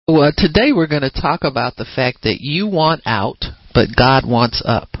Well, today we're going to talk about the fact that you want out, but God wants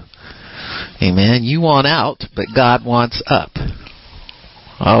up. Amen. You want out, but God wants up.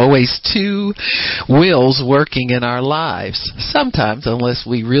 Always two wills working in our lives. Sometimes, unless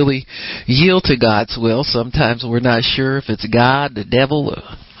we really yield to God's will, sometimes we're not sure if it's God, the devil, or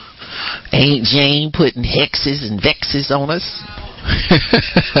Aunt Jane putting hexes and vexes on us.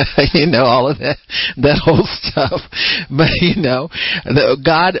 All of that whole stuff. But,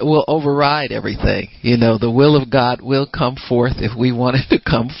 God will override everything. The will of God will come forth if we want it to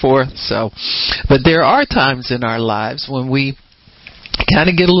come forth. But there are times in our lives when we kind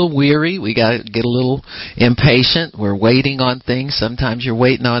of get a little weary. We got to get a little impatient. We're waiting on things. Sometimes you're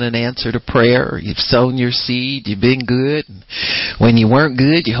waiting on an answer to prayer, or you've sown your seed. You've been good. And when you weren't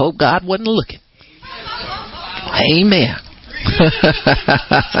good, you hope God wasn't looking. Amen.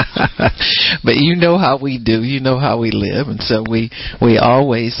 But you know how we do. You know how we live. And so we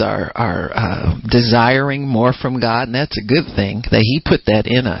always are desiring more from God, and that's a good thing that He put that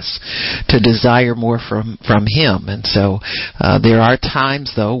in us to desire more from Him. And so there are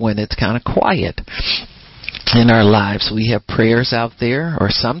times, though, when it's kind of quiet in our lives. We have prayers out there, or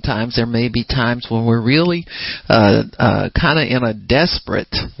sometimes there may be times when we're really kind of in a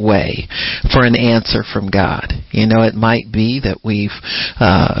desperate way for an answer from God. It might be that we've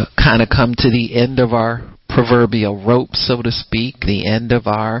kind of come to the end of our proverbial rope, so to speak, the end of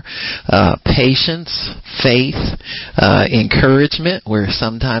our patience, faith, encouragement. We're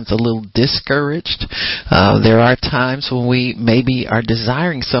sometimes a little discouraged. There are times when we maybe are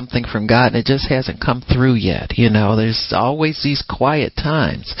desiring something from God and it just hasn't come through yet. There's always these quiet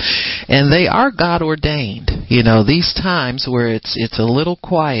times, and they are God ordained. These times where it's a little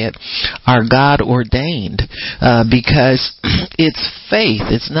quiet are God ordained because it's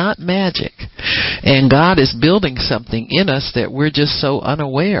faith. It's not magic, and God is building something in us that we're just so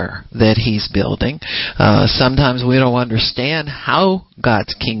unaware that He's building. Sometimes we don't understand how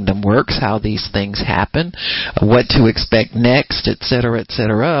God's kingdom works, how these things happen, what to expect next, etc.,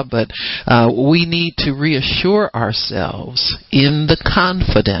 etc. But we need to reassure ourselves in the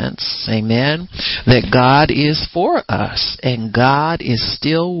confidence, amen, that God is for us and God is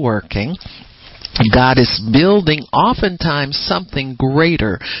still working. God is building oftentimes something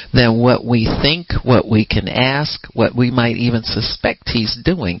greater than what we think, what we can ask, what we might even suspect He's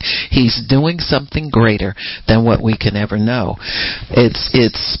doing. He's doing something greater than what we can ever know.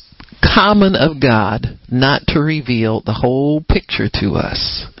 It's common of God not to reveal the whole picture to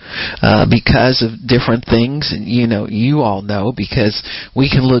us because of different things, and you all know, because we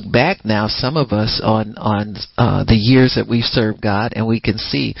can look back now, some of us, on the years that we've served God, and we can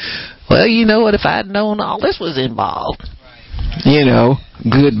see, well, what, if I'd known all this was involved,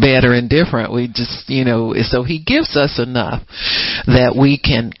 good, bad, or indifferent, we just, so He gives us enough that we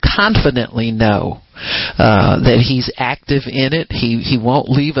can confidently know that He's active in it. He won't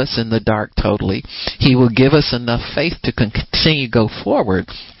leave us in the dark totally. He will give us enough faith to continue to go forward.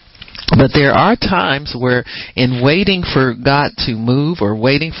 But there are times where, in waiting for God to move or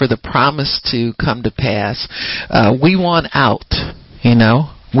waiting for the promise to come to pass, we want out,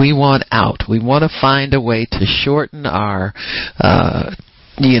 We want out. We want to find a way to shorten our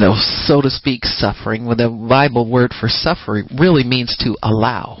so to speak, suffering. Well, the Bible word for suffering really means to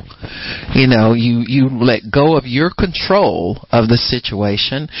allow. You let go of your control of the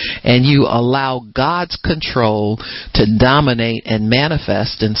situation and you allow God's control to dominate and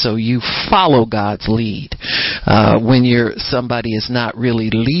manifest, and so you follow God's lead. When somebody is not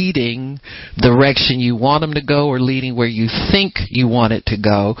really leading the direction you want them to go or leading where you think you want it to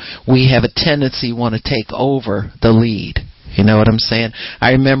go, we have a tendency to want to take over the lead. You know what I'm saying?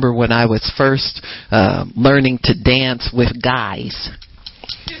 I remember when I was first learning to dance with guys.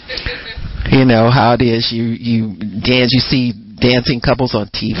 How it is. You dance. You see dancing couples on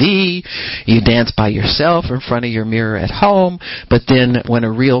TV. You dance by yourself in front of your mirror at home. But then when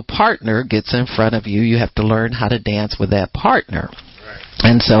a real partner gets in front of you, you have to learn how to dance with that partner.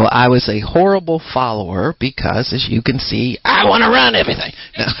 And so I was a horrible follower because, as you can see, I want to run everything.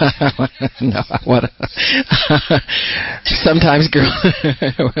 I want to. Sometimes,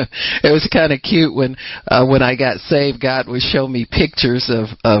 it was kind of cute when I got saved. God would show me pictures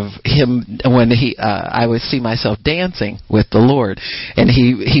of Him when I would see myself dancing with the Lord, and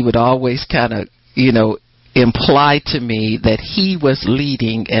He would always kind of imply to me that He was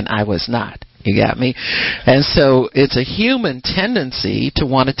leading and I was not. You got me? And so it's a human tendency to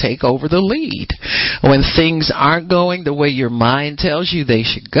want to take over the lead. When things aren't going the way your mind tells you they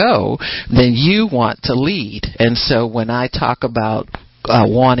should go, then you want to lead. And so when I talk about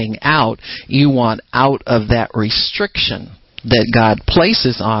wanting out, you want out of that restriction. that God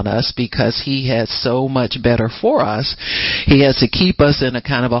places on us because He has so much better for us. He has to keep us in a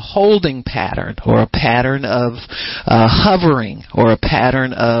kind of a holding pattern, or a pattern of hovering, or a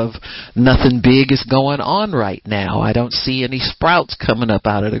pattern of nothing big is going on right now. I don't see any sprouts coming up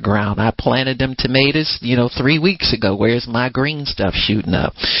out of the ground. I planted them tomatoes, 3 weeks ago. Where's my green stuff shooting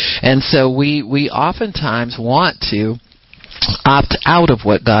up? And so we oftentimes want to opt out of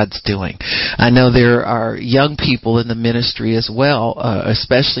what God's doing. I know there are young people in the ministry as well,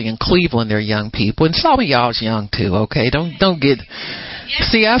 especially in Cleveland. They're young people, and some of y'all's young too. Okay, don't get.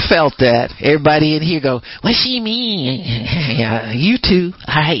 See, I felt that. Everybody in here go, what she mean? Yeah, you too.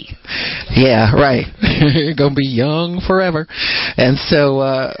 Hi. Yeah, right. You're gonna be young forever, and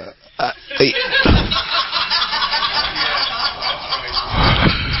so.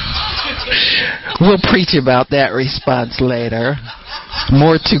 We'll preach about that response later.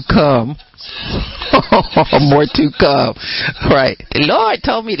 More to come. More to come. Right. The Lord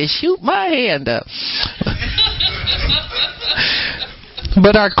told me to shoot my hand up.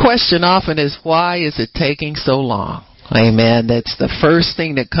 But our question often is, why is it taking so long? Amen. That's the first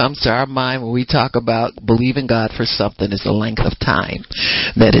thing that comes to our mind when we talk about believing God for something, is the length of time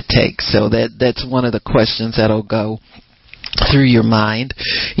that it takes. So that's one of the questions that'll go through your mind.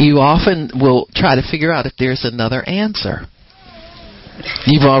 You often will try to figure out if there's another answer.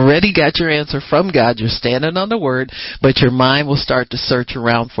 You've already got your answer from God. You're standing on the Word, but your mind will start to search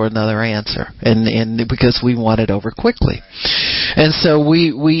around for another answer, and because we want it over quickly. And so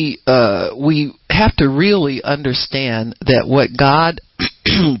we have to really understand that what God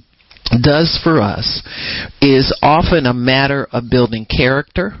does for us is often a matter of building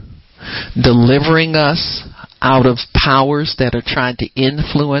character, delivering us out of powers that are trying to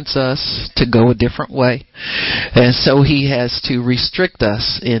influence us to go a different way. And so He has to restrict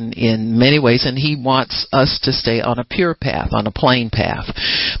us in many ways, and He wants us to stay on a pure path, on a plain path.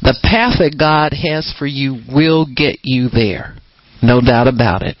 The path that God has for you will get you there. No doubt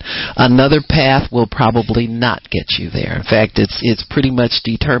about it. Another path will probably not get you there. In fact, it's pretty much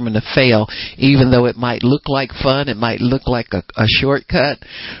determined to fail, even though it might look like fun. It might look like a shortcut.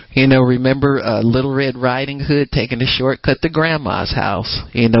 Remember Little Red Riding Hood taking a shortcut to Grandma's house.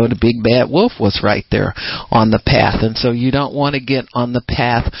 The big bad wolf was right there on the path. And so you don't want to get on the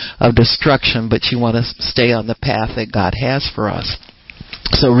path of destruction, but you want to stay on the path that God has for us.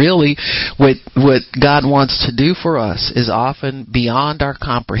 So really, what God wants to do for us is often beyond our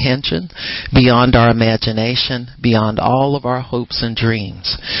comprehension, beyond our imagination, beyond all of our hopes and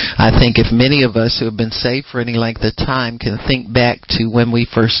dreams. I think if many of us who have been saved for any length of time can think back to when we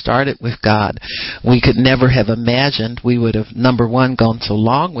first started with God, we could never have imagined we would have, number one, gone so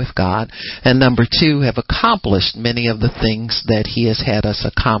long with God, and number two, have accomplished many of the things that He has had us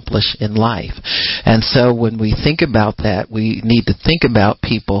accomplish in life. And so when we think about that, we need to think about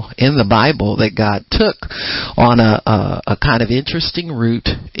people in the Bible that God took on a kind of interesting route,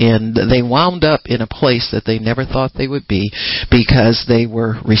 and they wound up in a place that they never thought they would be because they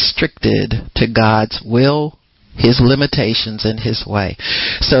were restricted to God's will, His limitations, and His way.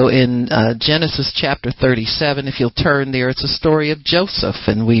 So in Genesis chapter 37, if you'll turn there, it's a story of Joseph,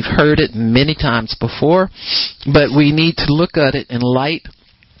 and we've heard it many times before, but we need to look at it in light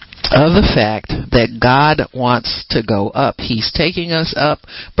of the fact that God wants to go up. He's taking us up,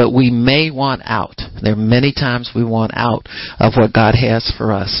 but we may want out. There are many times we want out of what God has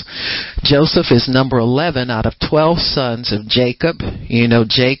for us. Joseph is number 11 out of 12 sons of Jacob.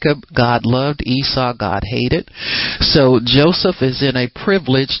 Jacob, God loved. Esau, God hated. So Joseph is in a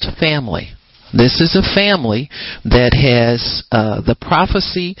privileged family. This is a family that has the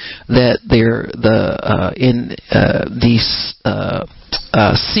prophecy that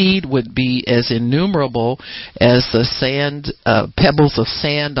seed would be as innumerable as the sand, pebbles of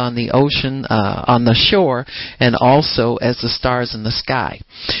sand on the ocean, on the shore, and also as the stars in the sky.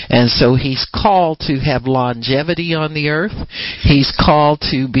 And so he's called to have longevity on the earth. He's called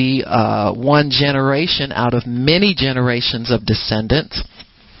to be one generation out of many generations of descendants.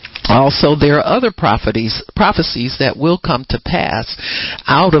 Also, there are other prophecies that will come to pass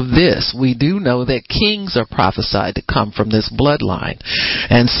out of this. We do know that kings are prophesied to come from this bloodline.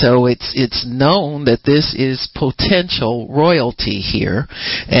 And so it's known that this is potential royalty here,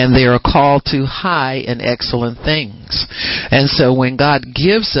 and they are called to high and excellent things. And so when God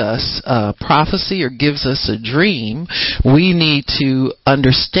gives us a prophecy or gives us a dream, we need to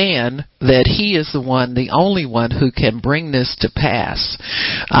understand that He is the only one who can bring this to pass.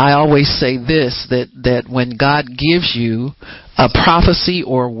 I always say this, that when God gives you a prophecy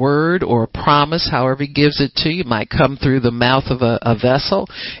or word or promise, however He gives it to you, it might come through the mouth of a vessel,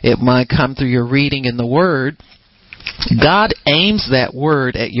 it might come through your reading in the Word, God aims that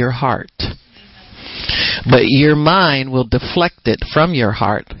word at your heart, but your mind will deflect it from your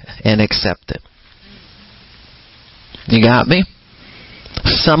heart and accept it. You got me?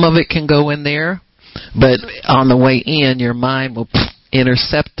 Some of it can go in there, but on the way in, your mind will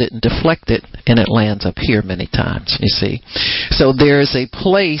intercept it and deflect it, and it lands up here many times, you see. So there's a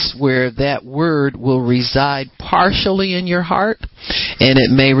place where that word will reside partially in your heart, and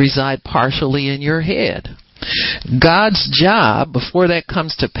it may reside partially in your head. God's job, before that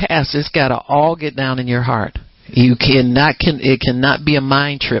comes to pass, it's got to all get down in your heart. It cannot be a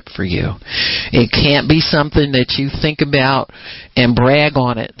mind trip for you. It can't be something that you think about and brag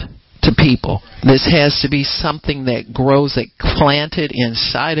on it to people. This has to be something that grows, that planted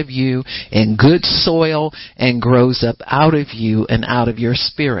inside of you in good soil and grows up out of you and out of your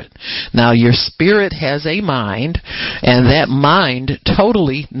spirit. Now, your spirit has a mind, and that mind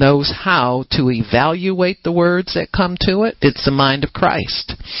totally knows how to evaluate the words that come to it. It's the mind of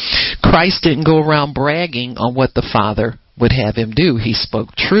Christ. Christ didn't go around bragging on what the Father would have him do. He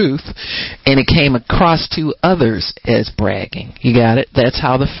spoke truth, and it came across to others as bragging. You got it? That's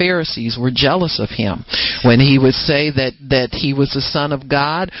how the Pharisees were jealous of him. When he would say that he was the Son of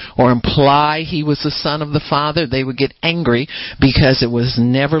God or imply he was the Son of the Father, they would get angry because it was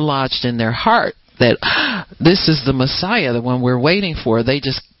never lodged in their heart that this is the Messiah, the one we're waiting for. They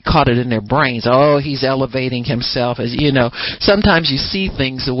just caught it in their brains. Oh, he's elevating himself. As you know, sometimes you see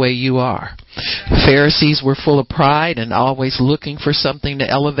things the way you are. Pharisees were full of pride and always looking for something to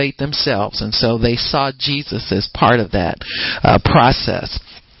elevate themselves, and so they saw Jesus as part of that process.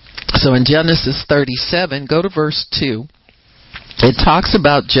 So in Genesis 37, go to verse 2. It talks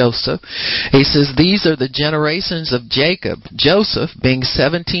about Joseph. He says, these are the generations of Jacob. Joseph, being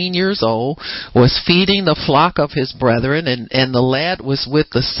 17 years old, was feeding the flock of his brethren, and the lad was with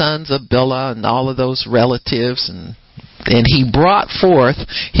the sons of Bilhah and all of those relatives, and he brought forth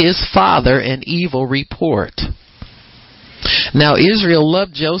his father an evil report. Now Israel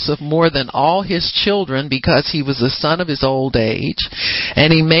loved Joseph more than all his children because he was the son of his old age,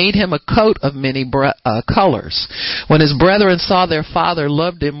 and he made him a coat of many colors. When his brethren saw their father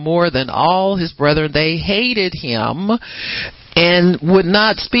loved him more than all his brethren, they hated him and would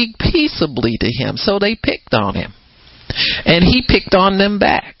not speak peaceably to him, so they picked on him, and he picked on them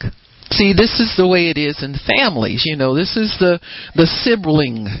back. See, this is the way it is in families. You know, this is the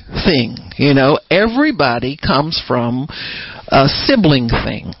sibling thing. You know, everybody comes from a sibling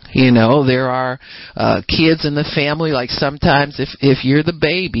thing. You know, there are kids in the family, like sometimes if you're the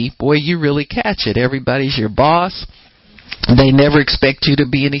baby, boy, you really catch it. Everybody's your boss. They never expect you to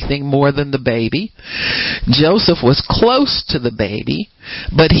be anything more than the baby. Joseph was close to the baby,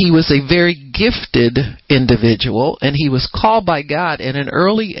 but he was a very gifted individual, and he was called by God at an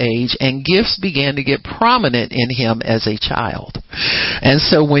early age, and gifts began to get prominent in him as a child. And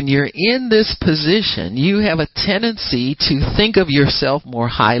so when you're in this position, you have a tendency to think of yourself more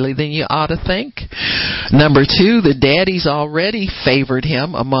highly than you ought to think. Number two, the daddies already favored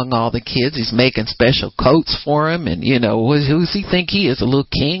him among all the kids. He's making special coats for him, and, you know, who does he think he is, a little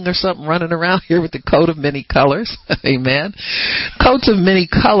king or something running around here with the coat of many colors? Amen. Coats of many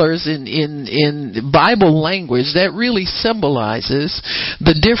colors in Bible language, that really symbolizes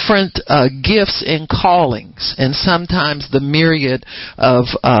the different gifts and callings, and sometimes the myriad of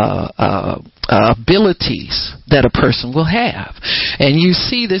abilities that a person will have. And you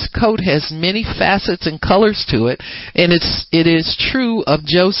see this coat has many facets and colors to it, and it is true of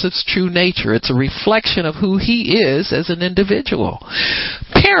Joseph's true nature. It's a reflection of who he is as an individual.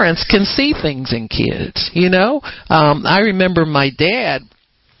 Parents can see things in kids, you know. I remember my dad,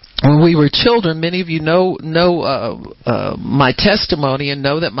 when we were children, many of you know my testimony and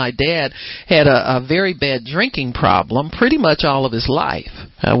know that my dad had a very bad drinking problem pretty much all of his life.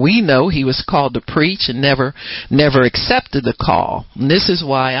 We know he was called to preach and never accepted the call. And this is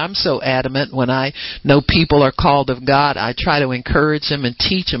why I'm so adamant when I know people are called of God. I try to encourage them and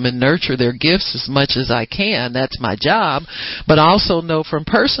teach them and nurture their gifts as much as I can. That's my job. But also know from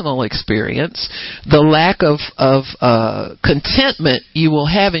personal experience the lack of contentment you will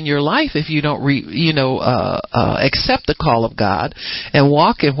have in your life if you don't accept the call of God and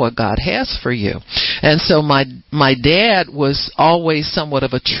walk in what God has for you. And so my dad was always somewhat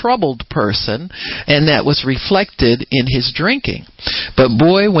of a troubled person, and that was reflected in his drinking. But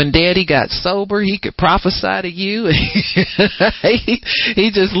boy, when Daddy got sober, he could prophesy to you.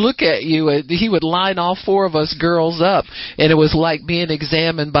 He just look at you, and he would line all four of us girls up, and it was like being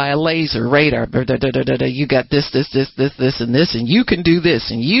examined by a laser radar. You got this, and this, and you can do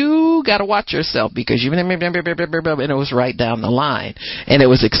this, and you you got to watch yourself because you, and it was right down the line. And it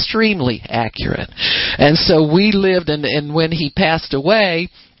was extremely accurate. And so we lived, and when he passed away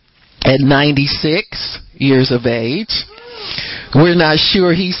at 96 years of age, we're not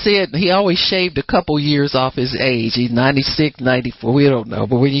sure. He said he always shaved a couple years off his age. He's 96, 94. We don't know.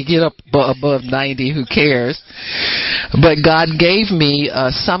 But when you get up above 90, who cares? But God gave me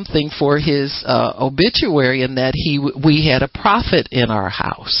something for his obituary, in that we had a prophet in our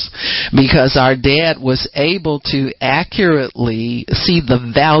house, because our dad was able to accurately see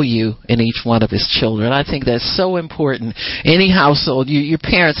the value in each one of his children. I think that's so important. Any household, your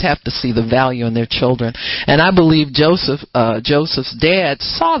parents have to see the value in their children. And I believe Joseph's dad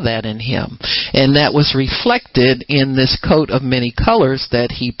saw that in him, and that was reflected in this coat of many colors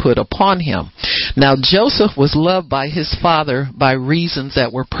that he put upon him. Now, Joseph was loved by his father by reasons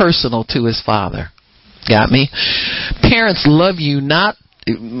that were personal to his father. Got me? Parents love you not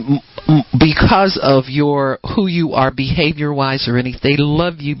because of who you are behavior-wise or anything. They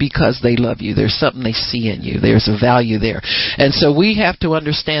love you because they love you. There's something they see in you. There's a value there. And so we have to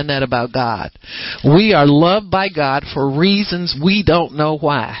understand that about God. We are loved by God for reasons we don't know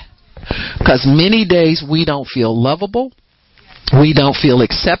why. Because many days we don't feel lovable. We don't feel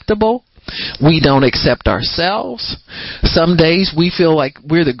acceptable. We don't accept ourselves. Some days we feel like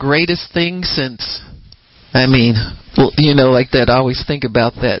we're the greatest thing since, like that. I always think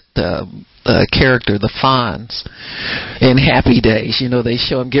about that character, the Fonz, in Happy Days. They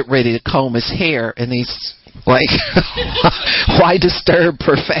show him get ready to comb his hair, and he's like, why disturb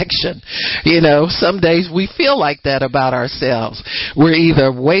perfection? Some days we feel like that about ourselves. We're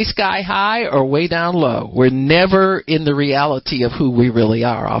either way sky high or way down low. We're never in the reality of who we really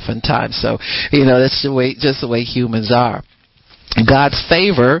are oftentimes. So, that's just the way humans are. God's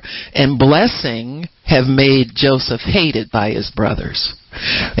favor and blessing have made Joseph hated by his brothers.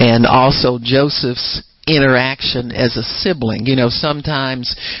 And also Joseph's interaction as a sibling.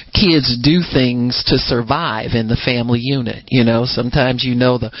 Sometimes kids do things to survive in the family unit. Sometimes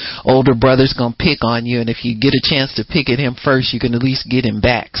the older brother's going to pick on you, and if you get a chance to pick at him first, you can at least get him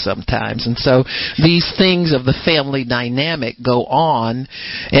back sometimes. And so these things of the family dynamic go on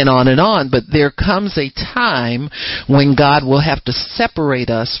and on and on, but there comes a time when God will have to separate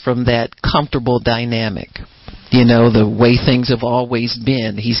us from that comfortable dynamic. The way things have always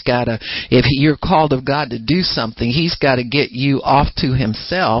been. If you're called of God to do something, he's got to get you off to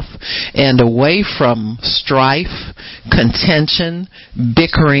himself and away from strife, contention,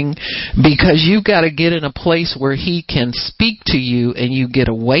 bickering, because you've got to get in a place where he can speak to you and you get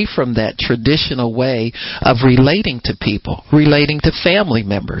away from that traditional way of relating to people, relating to family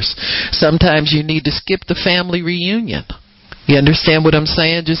members. Sometimes you need to skip the family reunion. You understand what I'm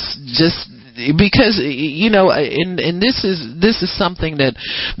saying? Just because and this is something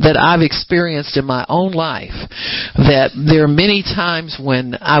that I've experienced in my own life, that there are many times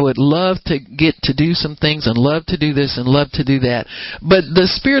when I would love to get to do some things and love to do this and love to do that, but the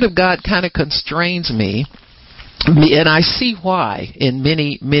Spirit of God kind of constrains me. And I see why in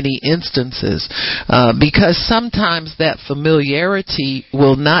many, many instances, because sometimes that familiarity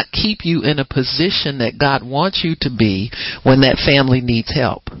will not keep you in a position that God wants you to be when that family needs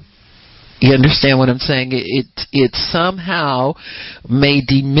help. You understand what I'm saying? It somehow may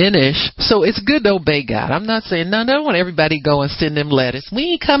diminish. So it's good to obey God. I'm not saying, no, I don't want everybody go and send them letters.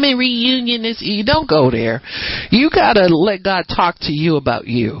 We ain't coming reunion. You don't go there. You got to let God talk to you about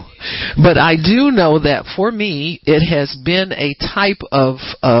you. But I do know that for me, it has been a type of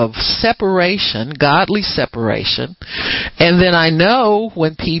separation, godly separation. And then I know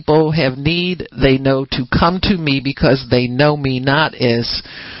when people have need, they know to come to me because they know me not as,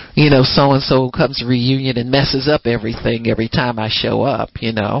 so-and-so comes to reunion and messes up everything every time I show up,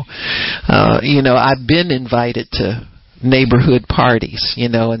 I've been invited to neighborhood parties,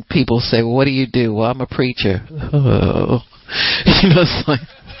 and people say, well, what do you do? Well, I'm a preacher. Oh. It's like,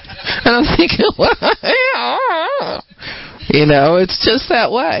 and I'm thinking, it's just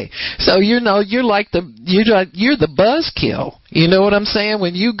that way. So, you're like you're the buzzkill. You know what I'm saying?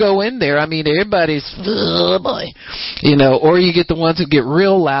 When you go in there, everybody's, oh boy, or you get the ones who get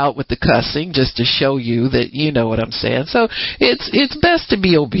real loud with the cussing just to show you that you know what I'm saying. So it's best to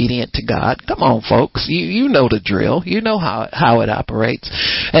be obedient to God. Come on, folks. You know the drill. You know how it operates.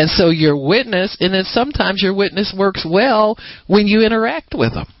 And so your witness, and then sometimes your witness works well when you interact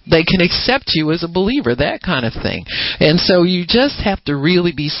with them. They can accept you as a believer, that kind of thing. And so you just have to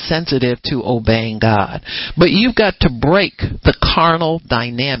really be sensitive to obeying God. But you've got to break the carnal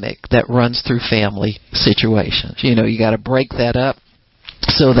dynamic that runs through family situations. You got to break that up.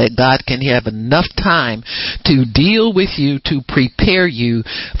 so that God can have enough time to deal with you, to prepare you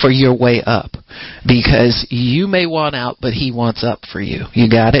for your way up. Because you may want out, but He wants up for you. You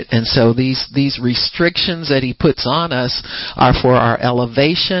got it? And so these restrictions that He puts on us are for our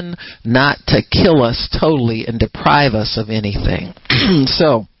elevation, not to kill us totally and deprive us of anything.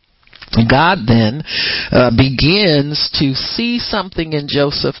 So God then begins to see something in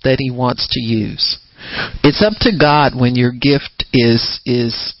Joseph that He wants to use. It's up to God when your gift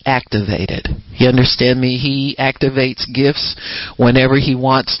is activated. You understand me? He activates gifts whenever He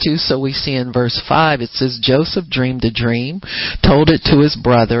wants to. So we see in verse 5, it says, Joseph dreamed a dream, told it to his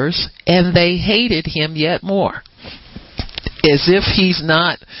brothers, and they hated him yet more. As if he's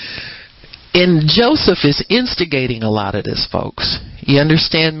not... And Joseph is instigating a lot of this, folks. You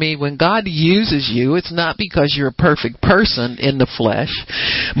understand me? When God uses you, it's not because you're a perfect person in the flesh,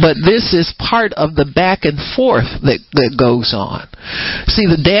 but this is part of the back and forth that goes on. See,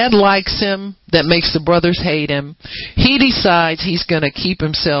 the dad likes him. That makes the brothers hate him. He decides he's going to keep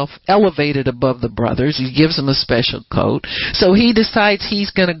himself elevated above the brothers. He gives them a special coat. So he decides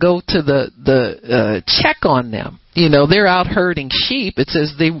he's going to go to the check on them. You know, they're out herding sheep. It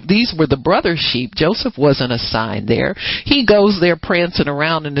says these were the brothers' sheep. Joseph wasn't assigned there. He goes there prancing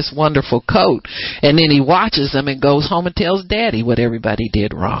around in this wonderful coat, and then he watches them and goes home and tells Daddy what everybody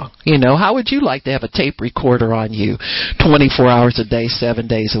did wrong. You know, how would you like to have a tape recorder on you 24 hours a day, 7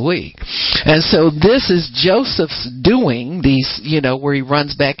 days a week? And so this is Joseph's doing, these, you know, where he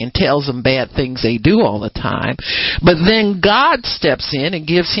runs back and tells them bad things they do all the time. But then God steps in and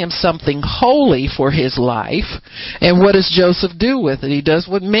gives him something holy for his life. And what does Joseph do with it? He does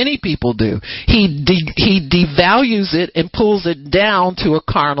what many people do. He devalues it and pulls it down to a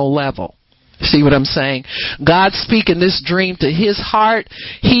carnal level. See what I'm saying? God's speaking this dream to his heart.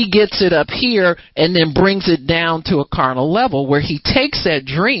 He gets it up here and then brings it down to a carnal level where he takes that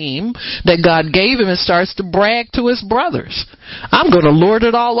dream that God gave him and starts to brag to his brothers. I'm going to lord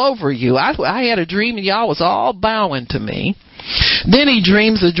it all over you. I had a dream and y'all was all bowing to me. Then he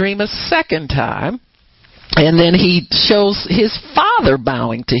dreams a dream a second time. And then he shows his father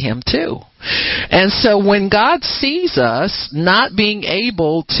bowing to him too. And so when God sees us not being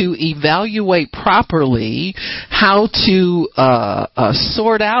able to evaluate properly how to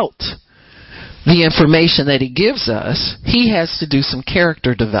sort out the information that he gives us, he has to do some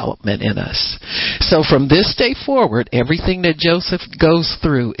character development in us. So from this day forward, everything that Joseph goes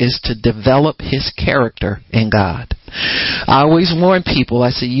through is to develop his character in God. I always warn people,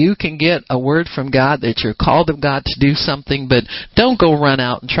 I say, you can get a word from God that you're called of God to do something, but don't go run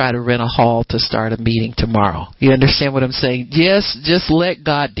out and try to rent a hall to start a meeting tomorrow. You understand what I'm saying? Yes, just let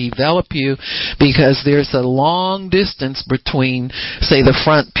God develop you, because there's a long distance between, say, the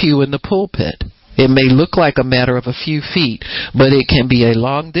front pew and the pulpit. It may look like a matter of a few feet, but it can be a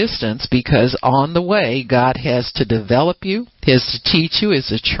long distance, because on the way, God has to develop you, He has to teach you, He has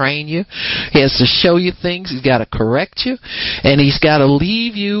to train you, He has to show you things, He's got to correct you, and He's got to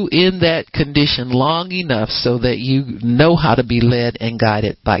leave you in that condition long enough so that you know how to be led and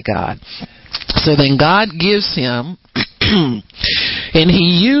guided by God. So then God gives him, and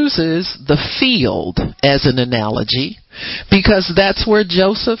he uses the field as an analogy, because that's where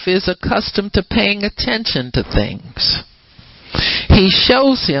Joseph is accustomed to paying attention to things. He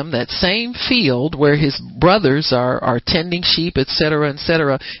shows him that same field where his brothers are tending sheep, etc.,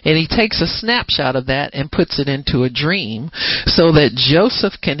 etc., and he takes a snapshot of that and puts it into a dream so that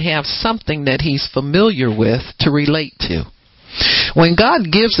Joseph can have something that he's familiar with to relate to. When God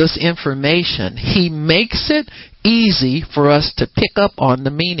gives us information, He makes it easy for us to pick up on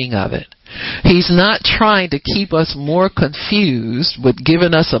the meaning of it. He's not trying to keep us more confused with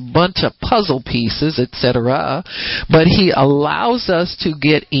giving us a bunch of puzzle pieces, etc., but He allows us to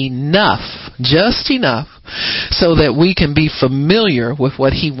get enough, just enough, so that we can be familiar with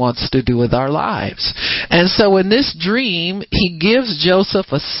what He wants to do with our lives. And so in this dream, He gives Joseph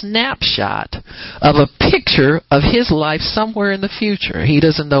a snapshot of a picture of his life somewhere in the future. He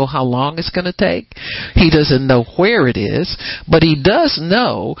doesn't know how long it's going to take. He doesn't know where it is, but he does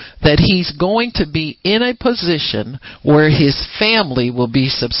know that he's going to be in a position where his family will be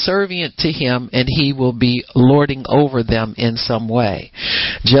subservient to him and he will be lording over them in some way.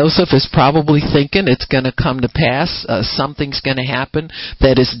 Joseph is probably thinking it's going to come to pass, something's going to happen,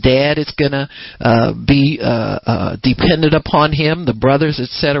 that his dad is going to be dependent upon him, the brothers,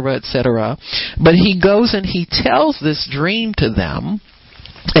 etc., etc. But he goes and he tells this dream to them.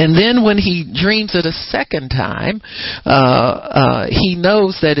 And then when he dreams it a second time, he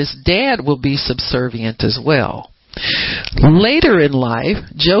knows that his dad will be subservient as well. Later in life,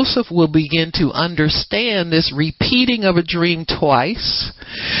 Joseph will begin to understand this repeating of a dream twice.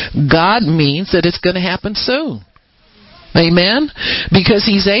 God means that it's going to happen soon. Amen? Because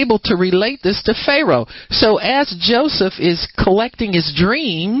he's able to relate this to Pharaoh. So as Joseph is collecting his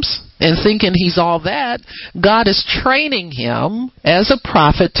dreams and thinking he's all that, God is training him as a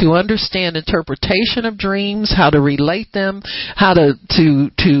prophet to understand interpretation of dreams, how to relate them, how to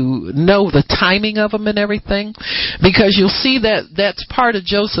know the timing of them and everything. Because you'll see that that's part of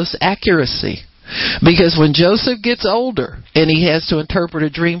Joseph's accuracy. Because when Joseph gets older and he has to interpret a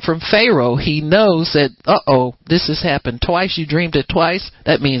dream from Pharaoh, he knows that, this has happened twice. You dreamed it twice.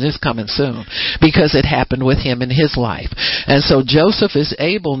 That means it's coming soon, because it happened with him in his life. And so Joseph is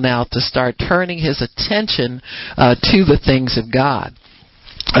able now to start turning his attention to the things of God.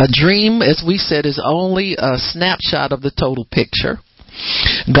 A dream, as we said, is only a snapshot of the total picture.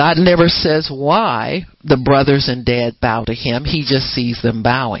 God never says why the brothers and dad bow to him. He just sees them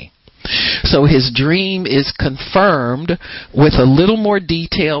bowing. So his dream is confirmed with a little more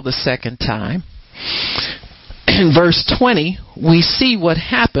detail the second time. In verse 20, we see what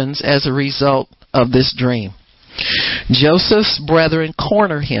happens as a result of this dream. Joseph's brethren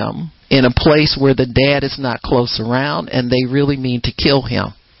corner him in a place where the dad is not close around, and they really mean to kill him.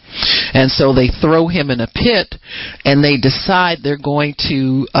 And so they throw him in a pit, and they decide they're going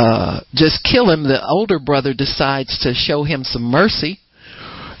to just kill him. The older brother decides to show him some mercy.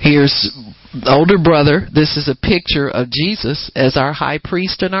 Here's the older brother. This is a picture of Jesus as our high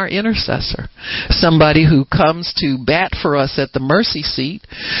priest and our intercessor. Somebody who comes to bat for us at the mercy seat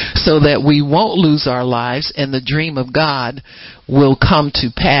so that we won't lose our lives and the dream of God will come to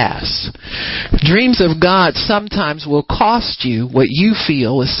pass. Dreams of God sometimes will cost you what you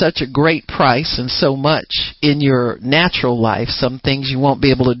feel is such a great price and so much in your natural life. Some things you won't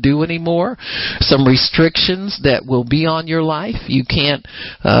be able to do anymore. Some restrictions that will be on your life. You can't,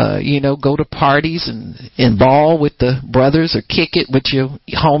 go to parties and ball with the brothers or kick it with your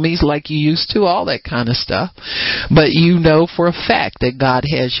homies like you used to, all that kind of stuff. But you know for a fact that God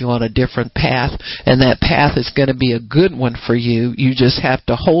has you on a different path, and that path is going to be a good one for you. You just have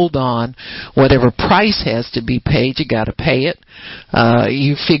to hold on. Whatever price has to be paid, you got to pay it.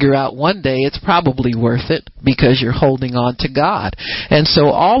 You figure out one day it's probably worth it because you're holding on to God. And so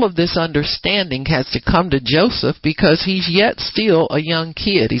all of this understanding has to come to Joseph because he's yet still a young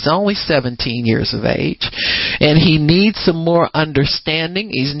kid. He's only 17 years of age, and he needs some more understanding.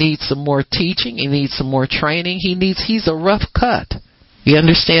 He needs some more teaching. He needs some more training. He's a rough cut. You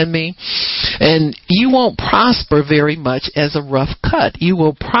understand me? And you won't prosper very much as a rough cut. You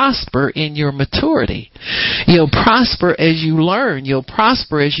will prosper in your maturity. You'll prosper as you learn. You'll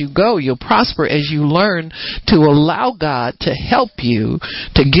prosper as you go. You'll prosper as you learn to allow God to help you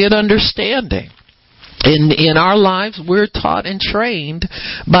to get understanding. In our lives, we're taught and trained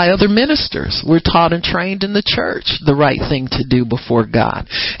by other ministers. We're taught and trained in the church the right thing to do before God.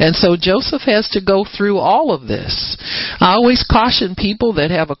 And so Joseph has to go through all of this. I always caution people that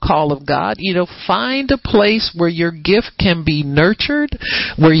have a call of God, find a place where your gift can be nurtured,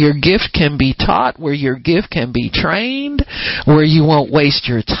 where your gift can be taught, where your gift can be trained, where you won't waste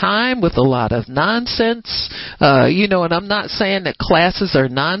your time with a lot of nonsense. And I'm not saying that classes are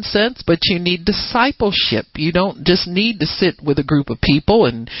nonsense, but you need discipleship. You don't just need to sit with a group of people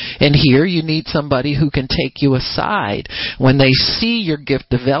and hear. You need somebody who can take you aside. When they see your gift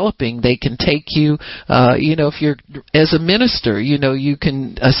developing, they can take you, if you're, as a minister, you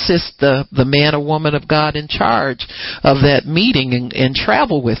can assist the man or woman of God in charge of that meeting and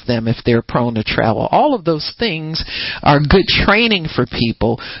travel with them if they're prone to travel. All of those things are good training for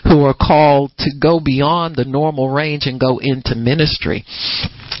people who are called to go beyond the normal range and go into ministry.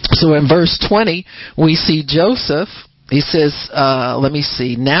 So in verse 20, we see Joseph. He says,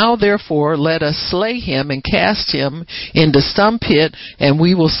 now therefore let us slay him and cast him into some pit, and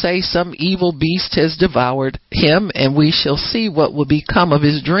we will say some evil beast has devoured him, and we shall see what will become of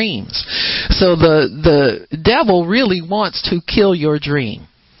his dreams. So the devil really wants to kill your dream.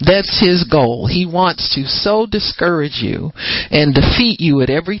 That's his goal. He wants to so discourage you and defeat you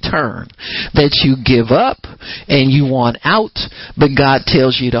at every turn that you give up and you want out, but God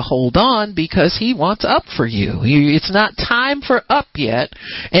tells you to hold on because he wants up for you. It's not time for up yet,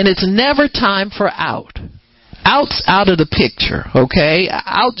 and it's never time for out. Out's out of the picture, okay?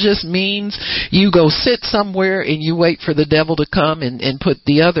 Out just means you go sit somewhere and you wait for the devil to come and put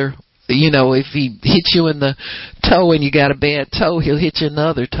the other if he hits you in the toe and you got a bad toe, he'll hit you in the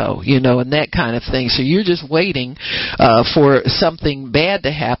other toe, and that kind of thing. So you're just waiting for something bad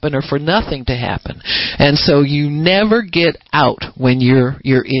to happen or for nothing to happen. And so you never get out when you're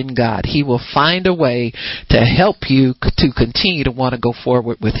in God. He will find a way to help you to continue to want to go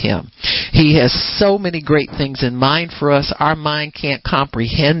forward with Him. He has so many great things in mind for us. Our mind can't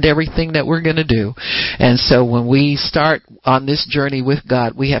comprehend everything that we're going to do. And so when we start on this journey with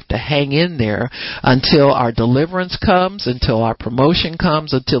God, we have to hang in there until our deliverance comes, until our promotion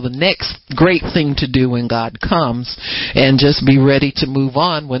comes, until the next great thing to do when God comes, and just be ready to move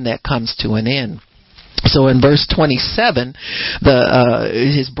on when that comes to an end. So in verse 27,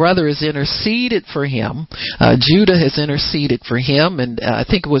 his brother has interceded for him. Judah has interceded for him, and I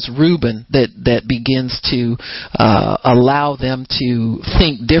think it was Reuben that begins to allow them to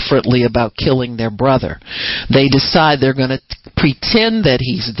think differently about killing their brother. They decide they're going to pretend that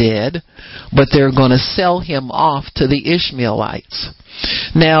he's dead, but they're going to sell him off to the Ishmaelites.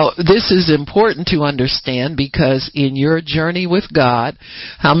 Now, this is important to understand because in your journey with God,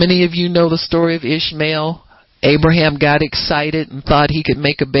 how many of you know the story of Ishmael? Abraham got excited and thought he could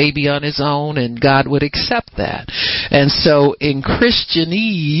make a baby on his own and God would accept that. And so in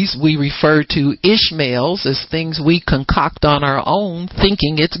Christianese, we refer to Ishmaels as things we concoct on our own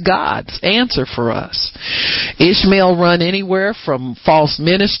thinking it's God's answer for us. Ishmael run anywhere from false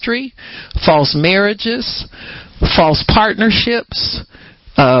ministry, false marriages, false partnerships,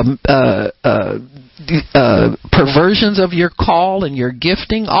 perversions of your call and your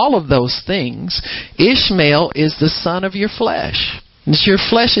gifting, all of those things. Ishmael is the son of your flesh. Your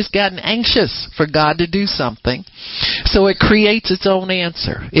flesh has gotten anxious for God to do something, so it creates its own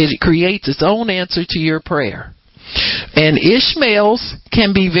answer. It creates its own answer to your prayer. And Ishmaels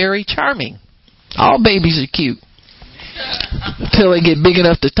can be very charming. All babies are cute until they get big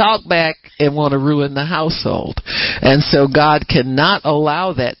enough to talk back and want to ruin the household. And so God cannot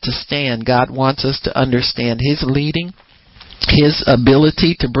allow that to stand. God wants us to understand His leading, His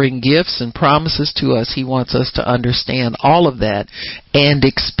ability to bring gifts and promises to us. He wants us to understand all of that and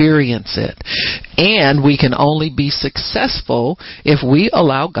experience it. And we can only be successful if we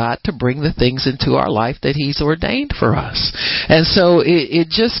allow God to bring the things into our life that He's ordained for us. And so it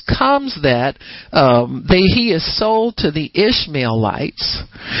just comes that He is sold to the Ishmaelites,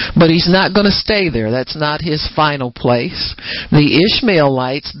 but He's not going to stay there. That's not His final place. The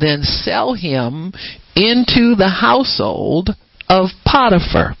Ishmaelites then sell Him into the household of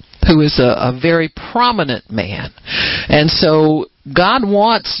Potiphar, who is a very prominent man. And so God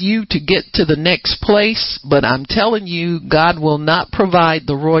wants you to get to the next place, but I'm telling you, God will not provide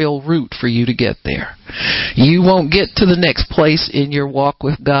the royal route for you to get there. You won't get to the next place in your walk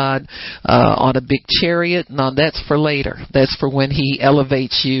with God on a big chariot. No, that's for later. That's for when He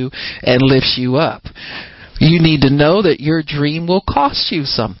elevates you and lifts you up. You need to know that your dream will cost you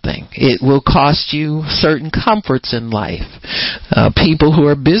something. It will cost you certain comforts in life. People who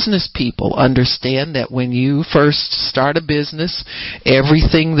are business people understand that when you first start a business,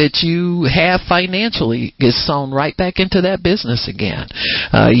 everything that you have financially is sown right back into that business again.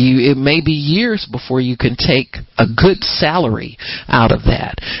 It may be years before you can take a good salary out of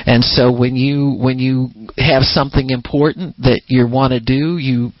that. And so when you have something important that you want to do,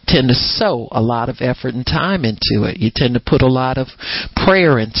 you tend to sow a lot of effort and time into it. You tend to put a lot of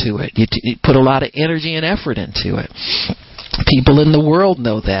prayer into it. You put a lot of energy and effort into it. People in the world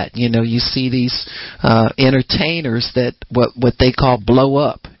know that. You see these entertainers that what they call blow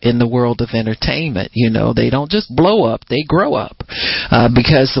up in the world of entertainment. They don't just blow up, they grow up.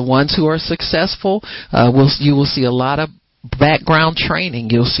 Because the ones who are successful, you will see a lot of background training.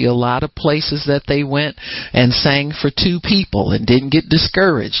 You'll see a lot of places that they went and sang for 2 people and didn't get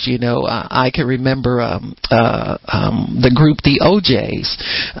discouraged. I can remember the group the OJs.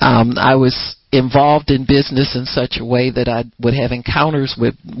 I was involved in business in such a way that I would have encounters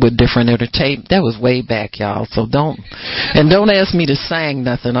with different entertainment. That was way back, y'all. So don't ask me to sing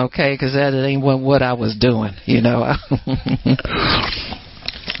nothing, okay? Because that ain't what I was doing,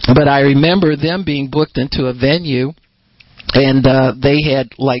 But I remember them being booked into a venue. And they had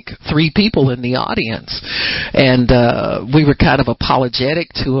like 3 people in the audience. And we were kind of apologetic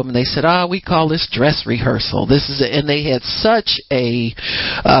to them. And they said, we call this dress rehearsal. And they had such a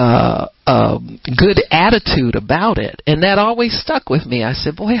good attitude about it. And that always stuck with me. I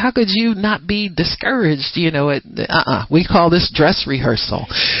said, boy, how could you not be discouraged? We call this dress rehearsal.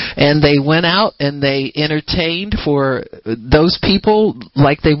 And they went out and they entertained for those people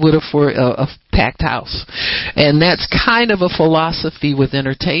like they would have for packed house. And that's kind of a philosophy with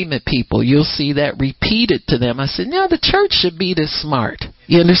entertainment people. You'll see that repeated to them. I said, no, the church should be this smart.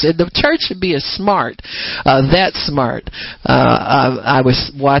 You understand? The church should be as smart, that smart. I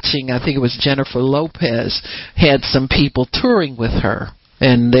was watching, I think it was Jennifer Lopez, had some people touring with her.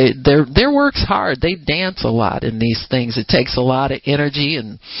 And their work's hard. They dance a lot in these things. It takes a lot of energy,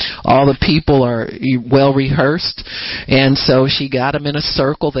 and all the people are well rehearsed. And so she got them in a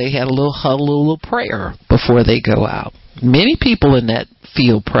circle. They had a little huddle, a little prayer before they go out. Many people in that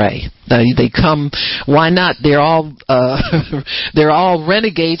field pray. They come. Why not? They're all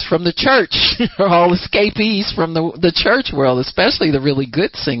renegades from the church. They're all escapees from the church world, especially the really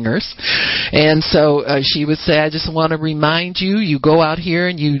good singers. And so she would say, I just want to remind you, you go out here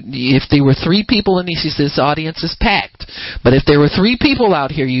and if there were 3 people in this audience is packed. But if there were 3 people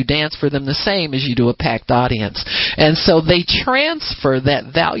out here, you dance for them the same as you do a packed audience. And so they transfer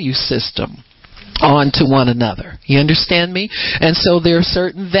that value system on to one another. You understand me? And so there are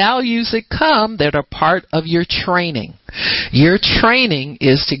certain values that come that are part of your training. Your training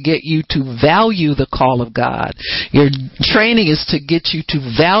is to get you to value the call of God. Your training is to get you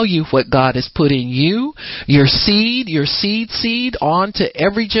to value what God has put in you, your seed onto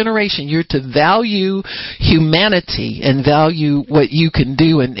every generation. You're to value humanity and value what you can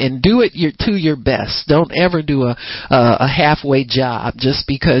do and do it to your best. Don't ever do a halfway job just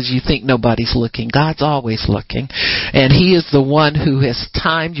because you think nobody's looking. God's always looking. And He is the one who has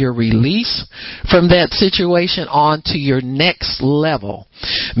timed your release from that situation on to your next level.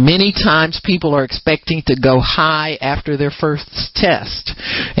 Many times people are expecting to go high after their first test,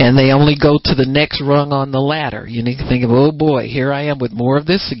 and they only go to the next rung on the ladder. You need to think of, oh boy, here I am with more of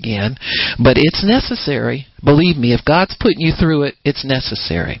this again. But it's necessary. Believe me, if God's putting you through it, it's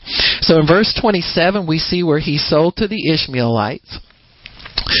necessary. So in verse 27, we see where he sold to the Ishmaelites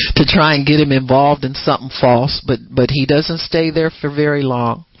to try and get him involved in something false, but he doesn't stay there for very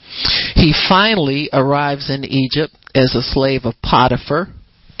long. He finally arrives in Egypt as a slave of Potiphar.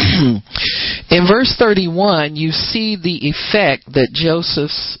 In verse 31, you see the effect that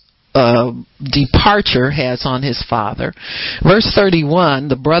Joseph's departure has on his father. Verse 31,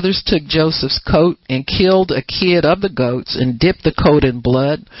 the brothers took Joseph's coat and killed a kid of the goats and dipped the coat in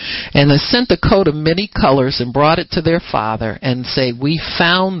blood, and they sent the coat of many colors and brought it to their father and say, we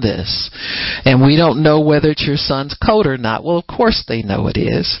found this, and we don't know whether it's your son's coat or not. Well, of course they know it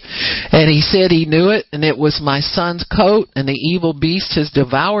is. And he said he knew it, and it was my son's coat, and the evil beast has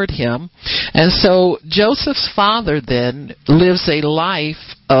devoured him. And so Joseph's father then lives a life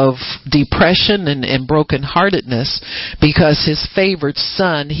of depression and brokenheartedness because his favorite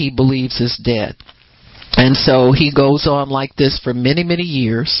son, he believes, is dead. And so he goes on like this for many, many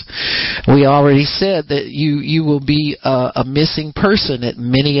years. We already said that you will be a missing person at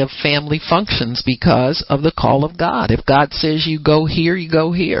many of family functions because of the call of God. If God says you go here, you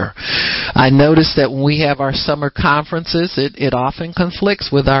go here. I notice that when we have our summer conferences, it often conflicts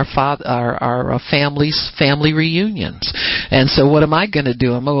with our family's family reunions. And so what am I going to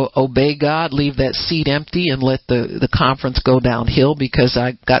do? I'm going to obey God, leave that seat empty, and let the conference go downhill because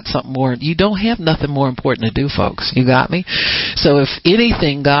I got something more. You don't have nothing more important to do, folks. You got me? So if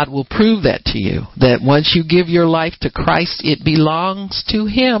anything, God will prove that to you, that once you give your life to Christ, it belongs to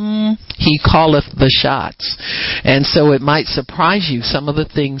Him. He calleth the shots. And so it might surprise you some of the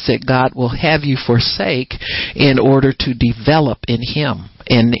things that God will have you forsake in order to develop in Him.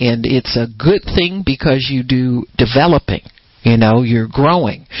 And it's a good thing because you do developing. You know, you're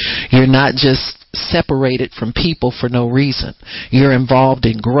growing. You're not just separated from people for no reason. You're involved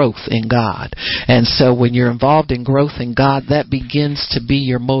in growth in God. And so when you're involved in growth in God, that begins to be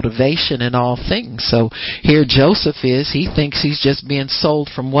your motivation in all things. So here Joseph is, he thinks he's just being sold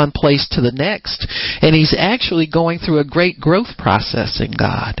from one place to the next, and he's actually going through a great growth process in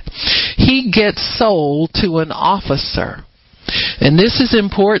God. He gets sold to an officer. And this is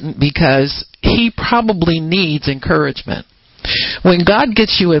important because he probably needs encouragement. When God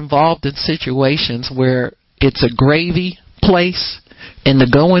gets you involved in situations where it's a gravy place and the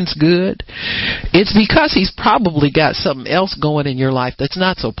going's good, it's because He's probably got something else going in your life that's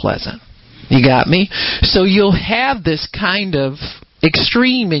not so pleasant. You got me? So you'll have this kind of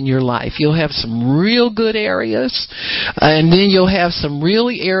extreme in your life. You'll have some real good areas, and then you'll have some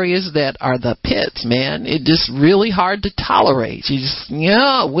really areas that are the pits, man. It's just really hard to tolerate. You just,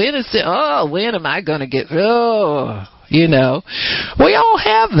 when am I going to get, We all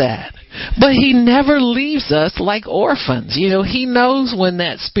have that. But he never leaves us like orphans. He knows when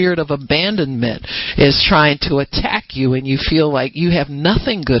that spirit of abandonment is trying to attack you and you feel like you have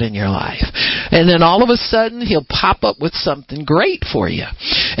nothing good in your life. And then all of a sudden he'll pop up with something great for you.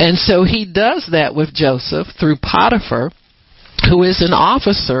 And so he does that with Joseph through Potiphar, who is an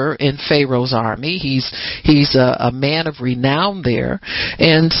officer in Pharaoh's army. He's a man of renown there.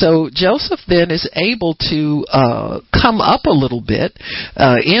 And so Joseph then is able to come up a little bit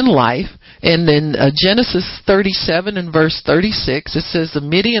in life. And then Genesis 37 and verse 36, it says, the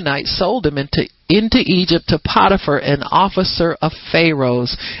Midianites sold him into Egypt to Potiphar, an officer of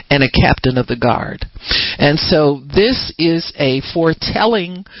Pharaoh's and a captain of the guard. And so this is a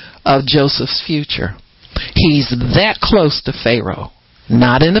foretelling of Joseph's future. He's that close to Pharaoh.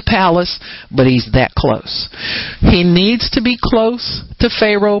 Not in the palace, but he's that close. He needs to be close to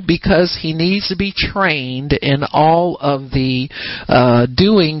Pharaoh because he needs to be trained in all of the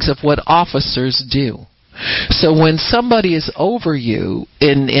doings of what officers do. So when somebody is over you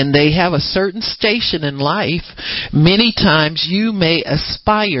and they have a certain station in life, many times you may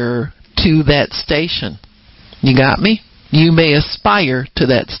aspire to that station. You got me? You may aspire to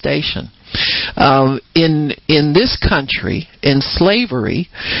that station. In this country, in slavery,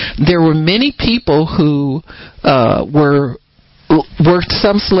 there were many people who worked.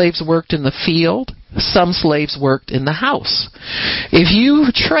 Some slaves worked in the field. Some slaves worked in the house. If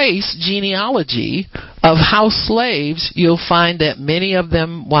you trace genealogy of house slaves, you'll find that many of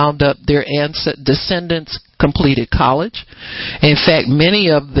them wound up, their descendants completed college. In fact, many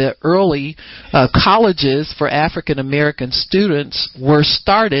of the early colleges for African American students were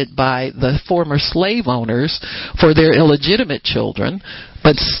started by the former slave owners for their illegitimate children,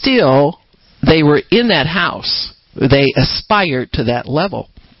 but still they were in that house. They aspired to that level.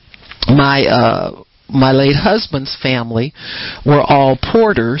 My late husband's family were all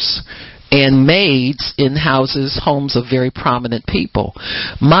porters and maids in homes of very prominent people.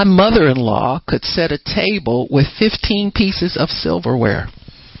 My mother-in-law could set a table with 15 pieces of silverware.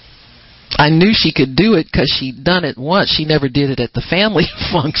 I knew she could do it because she'd done it once. She never did it at the family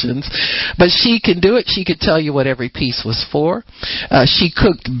functions, but she can do it. She could tell you what every piece was for. She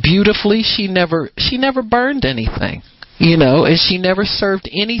cooked beautifully. She never burned anything. And she never served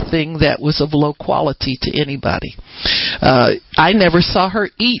anything that was of low quality to anybody. I never saw her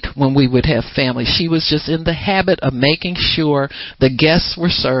eat when we would have family. She was just in the habit of making sure the guests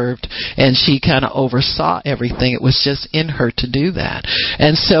were served, and she kind of oversaw everything. It was just in her to do that.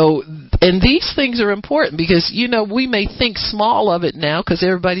 And these things are important because, we may think small of it now because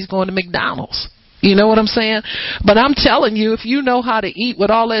everybody's going to McDonald's. You know what I'm saying? But I'm telling you, if you know how to eat with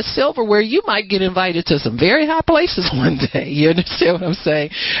all that silverware, you might get invited to some very high places one day. You understand what I'm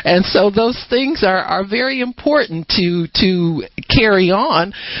saying? And so those things are very important to carry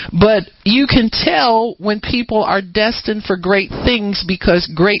on. But you can tell when people are destined for great things because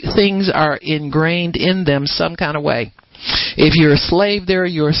great things are ingrained in them some kind of way. If you're a slave there,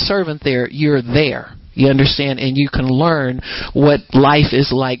 you're a servant there, you're there. You understand? And you can learn what life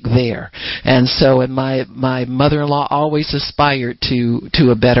is like there. And so, and my mother-in-law always aspired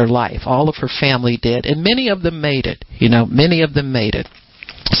to a better life. All of her family did. And many of them made it. Many of them made it.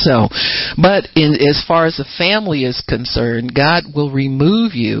 So, but as far as the family is concerned, God will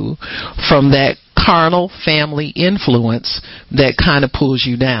remove you from that carnal family influence that kind of pulls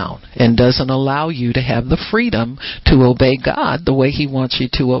you down and doesn't allow you to have the freedom to obey God the way He wants you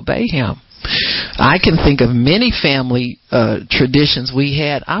to obey Him. I can think of many family traditions we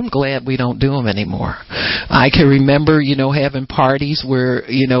had. I'm glad we don't do them anymore. I can remember, having parties where,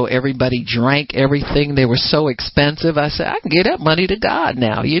 everybody drank everything. They were so expensive. I said, I can give that money to God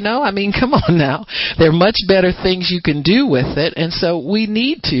now. Come on now. There are much better things you can do with it. And so we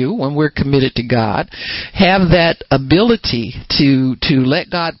need to, when we're committed to God, have that ability to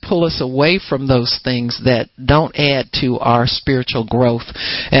let God pull us away from those things that don't add to our spiritual growth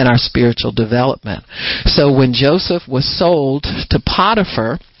and our spiritual development. So when Joseph was sold to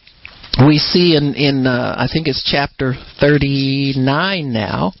Potiphar, we see in I think it's chapter 39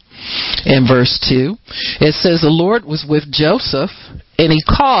 now, in verse 2, it says, the Lord was with Joseph, and he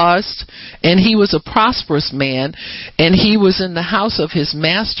caused, and he was a prosperous man, and he was in the house of his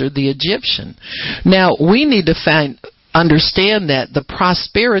master, the Egyptian. Now, we need to understand that the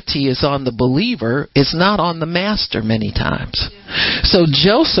prosperity is on the believer, it's not on the master many times. So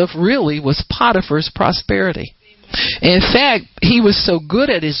Joseph really was Potiphar's prosperity. In fact, he was so good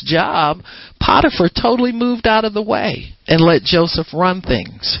at his job, Potiphar totally moved out of the way and let Joseph run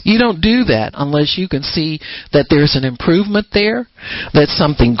things. You don't do that unless you can see that there's an improvement there, that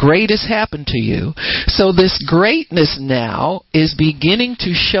something great has happened to you. So this greatness now is beginning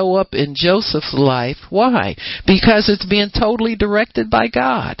to show up in Joseph's life. Why? Because it's being totally directed by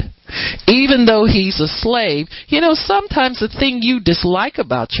God. Even though he's a slave, sometimes the thing you dislike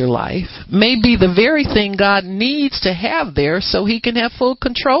about your life may be the very thing God needs to have there so he can have full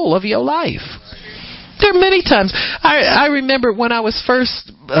control of your life. There are many times. I remember when I was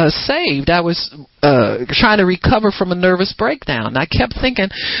first saved, I was trying to recover from a nervous breakdown. I kept thinking,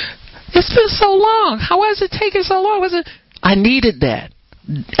 it's been so long. How has it taken so long? I needed that.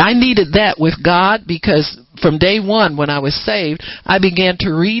 I needed that with God, because from day one when I was saved, I began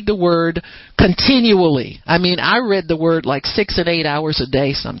to read the Word continually. I read the Word like 6 and 8 hours a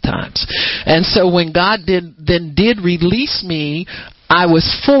day sometimes. And so when God did release me, I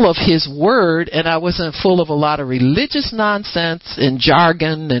was full of His Word, and I wasn't full of a lot of religious nonsense and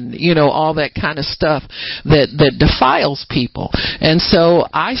jargon and, all that kind of stuff that defiles people. And so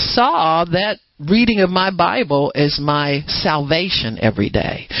I saw that reading of my Bible as my salvation every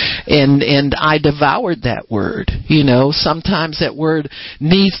day. And I devoured that Word. Sometimes that Word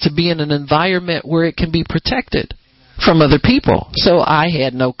needs to be in an environment where it can be protected from other people. So I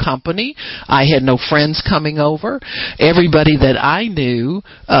had no company. I had no friends coming over. Everybody that I knew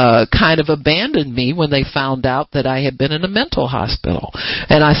kind of abandoned me when they found out that I had been in a mental hospital.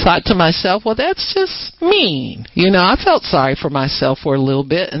 And I thought to myself, well, that's just mean. I felt sorry for myself for a little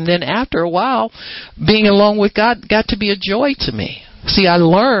bit. And then after a while, being alone with God got to be a joy to me. See, I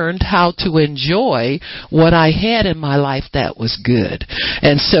learned how to enjoy what I had in my life that was good.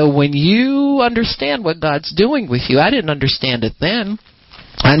 And so when you understand what God's doing with you, I didn't understand it then.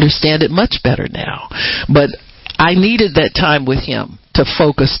 I understand it much better now. But I needed that time with Him to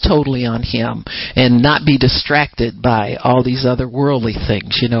focus totally on Him and not be distracted by all these other worldly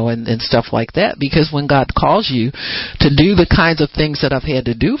things, and stuff like that. Because when God calls you to do the kinds of things that I've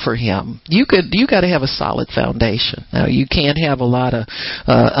had to do for Him, you got to have a solid foundation. Now, you can't have a lot of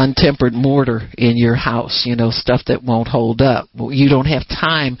untempered mortar in your house, stuff that won't hold up. You don't have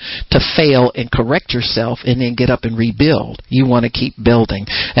time to fail and correct yourself and then get up and rebuild. You want to keep building.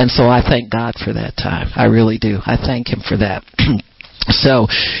 And so I thank God for that time. I really do. I thank Him for that. So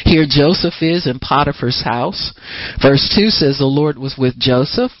here Joseph is in Potiphar's house. Verse 2 says the Lord was with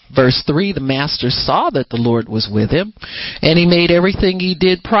Joseph. Verse 3, the master saw that the Lord was with him, and he made everything he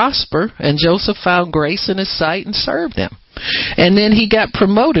did prosper, and Joseph found grace in his sight and served him. And then he got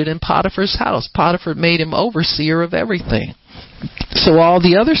promoted in Potiphar's house. Potiphar made him overseer of everything. So all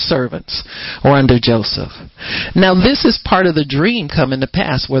the other servants were under Joseph. Now this is part of the dream coming to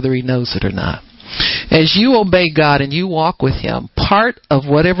pass, whether he knows it or not. As you obey God and you walk with Him, part of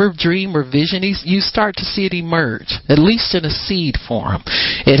whatever dream or vision you start to see it emerge, at least in a seed form.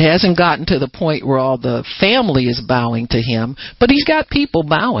 It hasn't gotten to the point where all the family is bowing to Him, but He's got people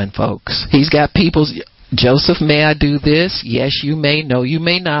bowing, folks. He's got people. Joseph, may I do this? Yes, you may. No, you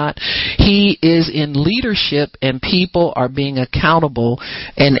may not. He is in leadership, and people are being accountable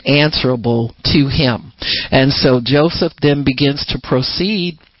and answerable to him. And so Joseph then begins to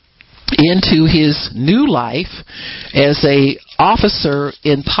proceed into his new life as a officer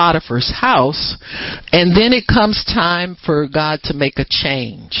in Potiphar's house, and then it comes time for God to make a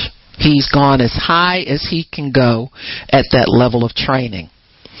change. He's gone as high as he can go at that level of training.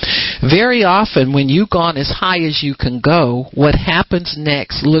 Very often when you've gone as high as you can go, what happens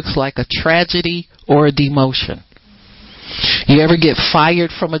next looks like a tragedy or a demotion. You ever get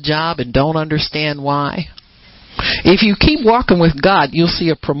fired from a job and don't understand why? If you keep walking with God, you'll see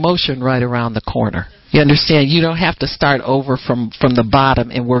a promotion right around the corner. You understand? You don't have to start over from the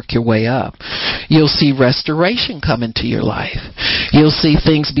bottom and work your way up. You'll see restoration come into your life. You'll see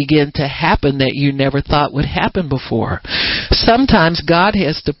things begin to happen that you never thought would happen before. Sometimes God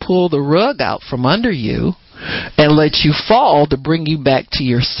has to pull the rug out from under you and let you fall to bring you back to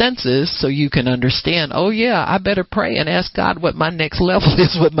your senses so you can understand, oh yeah, I better pray and ask God what my next level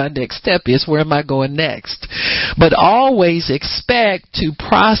is, what my next step is, where am I going next? But always expect to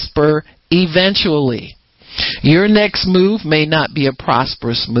prosper eventually. Your next move may not be a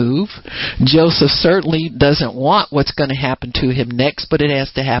prosperous move. Joseph certainly doesn't want what's going to happen to him next, but it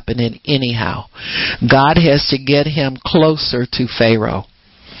has to happen anyhow. God has to get him closer to Pharaoh.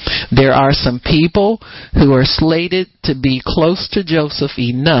 There are some people who are slated to be close to Joseph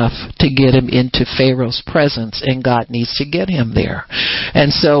enough to get him into Pharaoh's presence, and God needs to get him there.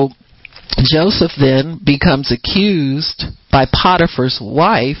 And so Joseph then becomes accused by Potiphar's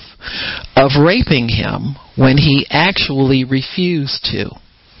wife of raping him when he actually refused to.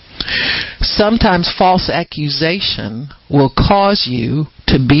 Sometimes false accusation will cause you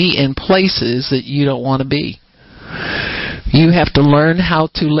to be in places that you don't want to be. You have to learn how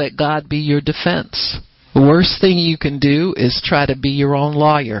to let God be your defense. The worst thing you can do is try to be your own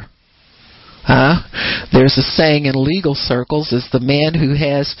lawyer. There's a saying in legal circles, is the man who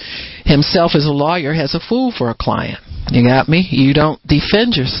has himself as a lawyer has a fool for a client. You got me? You don't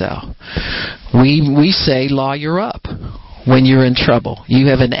defend yourself. We say lawyer up when you're in trouble. You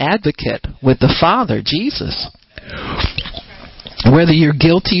have an advocate with the Father, Jesus. Whether you're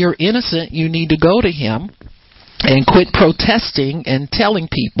guilty or innocent, you need to go to him and quit protesting and telling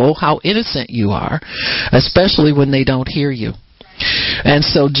people how innocent you are, especially when they don't hear you. And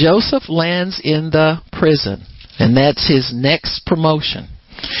so Joseph lands in the prison, and that's his next promotion.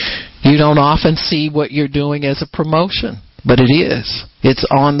 You don't often see what you're doing as a promotion, but it is. It's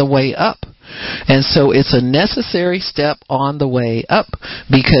on the way up. And so it's a necessary step on the way up,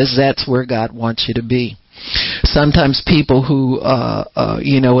 because that's where God wants you to be. Sometimes people who,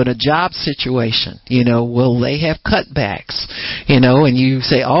 in a job situation, they have cutbacks, and you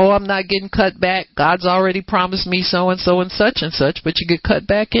say, oh, I'm not getting cut back. God's already promised me so-and-so and such, but you get cut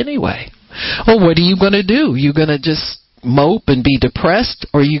back anyway. Well, what are you going to do? You're going to just mope and be depressed,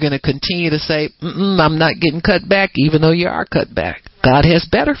 or are you going to continue to say, I'm not getting cut back, even though you are cut back? God has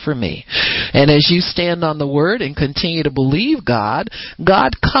better for me. And as you stand on the word and continue to believe God,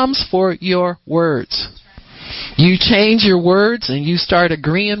 God comes for your words. You change your words and you start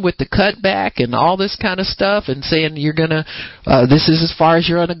agreeing with the cutback and all this kind of stuff and saying you're going to, this is as far as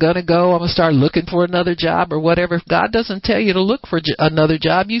you're going to go. I'm going to start looking for another job or whatever. If God doesn't tell you to look for another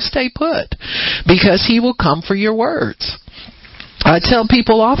job, you stay put, because he will come for your words. I tell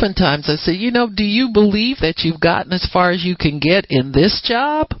people oftentimes, I say, do you believe that you've gotten as far as you can get in this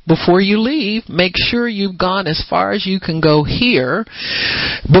job? Before you leave, make sure you've gone as far as you can go here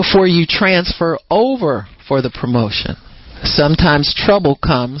before you transfer over for the promotion. Sometimes trouble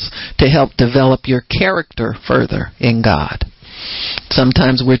comes to help develop your character further in God.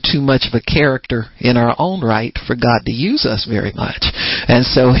 Sometimes we're too much of a character in our own right for God to use us very much. And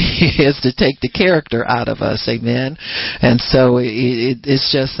so he has to take the character out of us, amen? And so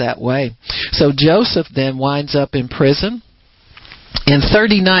it's just that way. So Joseph then winds up in prison. In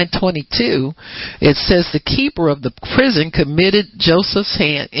 39:22, it says the keeper of the prison committed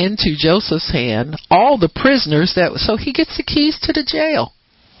into Joseph's hand all the prisoners so he gets the keys to the jail.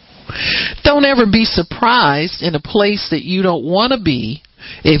 Don't ever be surprised in a place that you don't want to be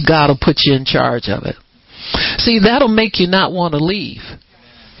if God will put you in charge of it. See, that'll make you not want to leave.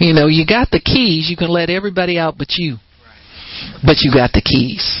 You got the keys, you can let everybody out but you. But you got the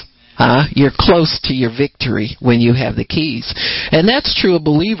keys. You're close to your victory when you have the keys. And that's true of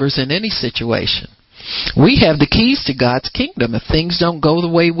believers in any situation. We have the keys to God's kingdom. If things don't go the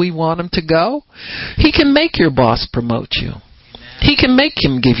way we want them to go, he can make your boss promote you. He can make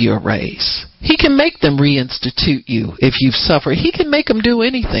him give you a raise. He can make them reinstitute you if you've suffered. He can make them do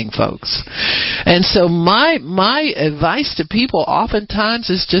anything, folks. And so my advice to people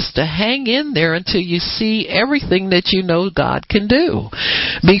oftentimes is just to hang in there until you see everything that you know God can do.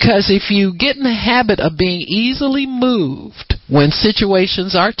 Because if you get in the habit of being easily moved when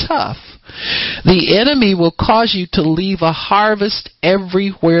situations are tough, the enemy will cause you to leave a harvest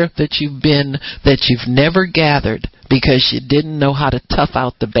everywhere that you've been that you've never gathered, because you didn't know how to tough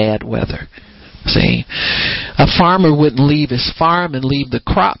out the bad weather. See, a farmer wouldn't leave his farm and leave the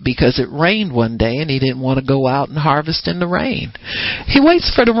crop because it rained one day and he didn't want to go out and harvest in the rain. He waits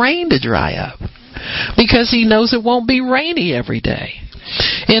for the rain to dry up because he knows it won't be rainy every day.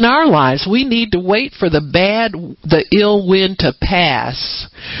 In our lives, we need to wait for the ill wind to pass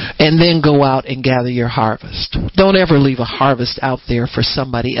and then go out and gather your harvest. Don't ever leave a harvest out there for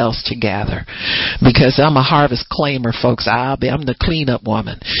somebody else to gather, because I'm a harvest claimer, folks. I'm the cleanup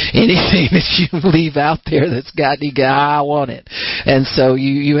woman. Anything that you leave out there that's got any guy, I want it. And so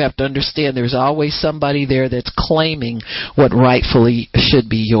you have to understand there's always somebody there that's claiming what rightfully should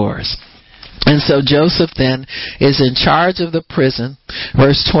be yours. And so Joseph then is in charge of the prison.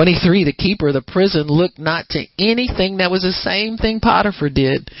 Verse 23, the keeper of the prison looked not to anything that was the same thing Potiphar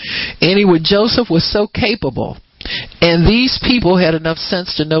did. Joseph was so capable. And these people had enough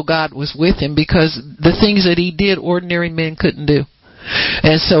sense to know God was with him, because the things that he did, ordinary men couldn't do.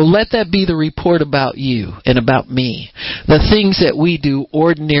 And so let that be the report about you and about me. The things that we do,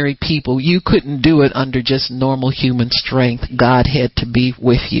 ordinary people, you couldn't do it under just normal human strength. God had to be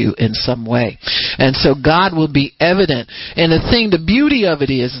with you in some way. And so God will be evident. And the beauty of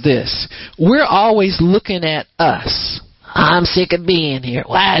it is this: we're always looking at us. I'm sick of being here.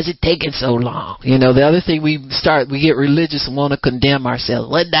 Why is it taking so long? The other thing we get religious and want to condemn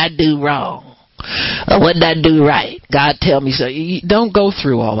ourselves. What did I do wrong? What did I do right? God tell me so. You don't go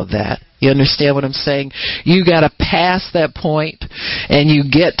through all of that. You understand what I'm saying? You got to pass that point, and you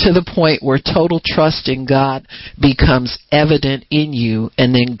get to the point where total trust in God becomes evident in you,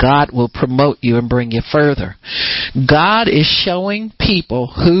 and then God will promote you and bring you further. God is showing people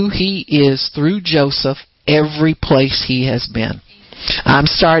who He is through Joseph every place he has been. I'm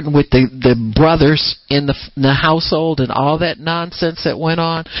starting with the brothers in the household and all that nonsense that went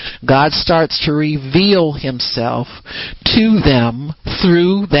on. God starts to reveal Himself to them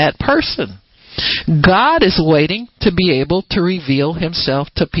through that person. God is waiting to be able to reveal Himself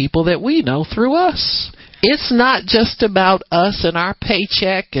to people that we know through us. It's not just about us and our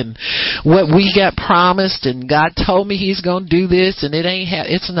paycheck and what we got promised and God told me He's going to do this and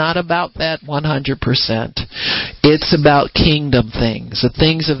it's not about that 100%. It's about kingdom things. The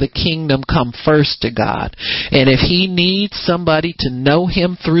things of the kingdom come first to God. And if He needs somebody to know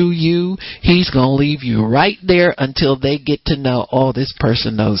Him through you, He's going to leave you right there until they get to know, oh, this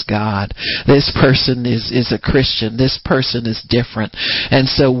person knows God. This person is a Christian. This person is different. And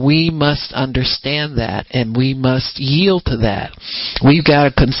so we must understand that. And we must yield to that. We've got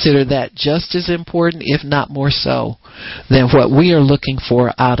to consider that just as important, if not more so, than what we are looking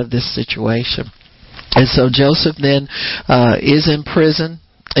for out of this situation. And so Joseph then is in prison.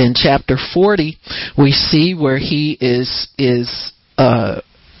 In chapter 40, we see where he is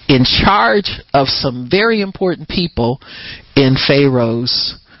in charge of some very important people in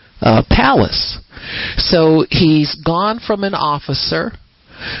Pharaoh's palace. So he's gone from an officer.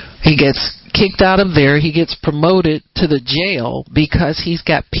 He gets kicked out of there. He gets promoted to the jail because he's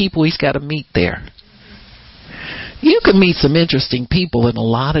got people he's got to meet there. You can meet some interesting people in a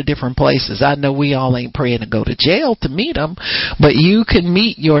lot of different places. I know we all ain't praying to go to jail to meet them, but you can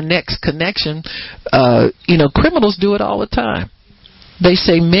meet your next connection. Criminals do it all the time. They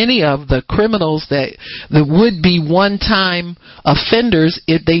say many of the criminals that would be one-time offenders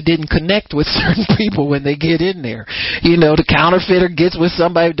if they didn't connect with certain people when they get in there. The counterfeiter gets with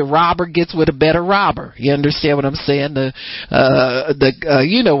somebody, the robber gets with a better robber. You understand what I'm saying?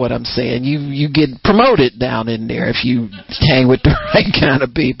 You know what I'm saying. You get promoted down in there if you hang with the right kind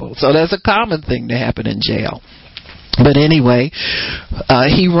of people. So that's a common thing to happen in jail. But anyway,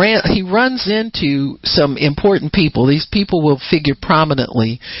 he runs into some important people. These people will figure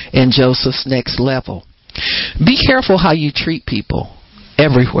prominently in Joseph's next level. Be careful how you treat people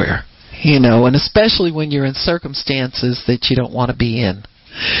everywhere, and especially when you're in circumstances that you don't want to be in.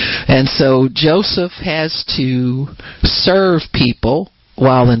 And so Joseph has to serve people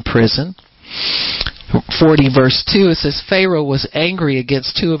while in prison. 40 verse 2, it says, Pharaoh was angry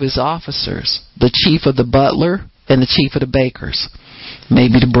against two of his officers, the chief of the butler and the chief of the bakers.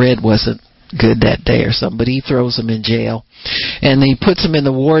 Maybe the bread wasn't good that day or something, but he throws them in jail. And he puts them in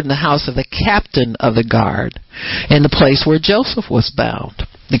the ward in the house of the captain of the guard in the place where Joseph was bound.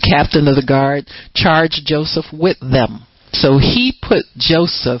 The captain of the guard charged Joseph with them. So he put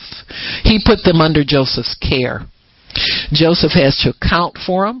them under Joseph's care. Joseph has to account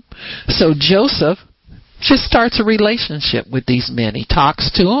for them. So Joseph just starts a relationship with these men. He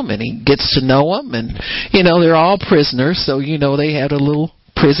talks to them and he gets to know them, and they're all prisoners, so they had a little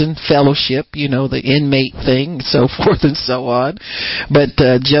prison fellowship, the inmate thing, so forth and so on. But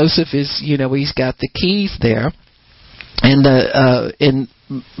Joseph is, he's got the keys there. And in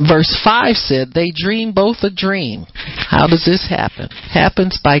verse 5 said, they dream both a dream. How does this happen?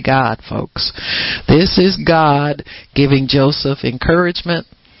 Happens by God, folks. This is God giving Joseph encouragement,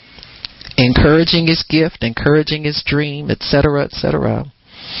 encouraging his gift, encouraging his dream, etc., etc.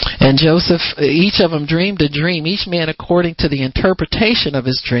 And Joseph, each of them dreamed a dream, each man according to the interpretation of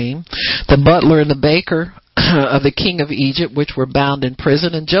his dream. The butler and the baker of the king of Egypt, which were bound in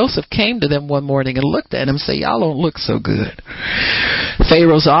prison. And Joseph came to them one morning and looked at him and said, y'all don't look so good.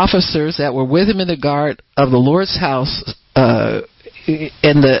 Pharaoh's officers that were with him in the guard of the Lord's house, and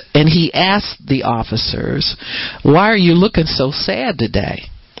he asked the officers, why are you looking so sad today?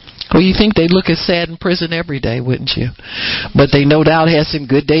 Well, you think they'd look as sad in prison every day, wouldn't you? But they no doubt had some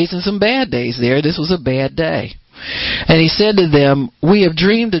good days and some bad days there. This was a bad day. And he said to them, we have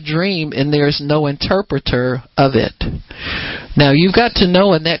dreamed a dream and there is no interpreter of it. Now, you've got to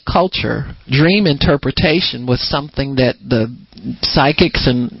know in that culture, dream interpretation was something that the psychics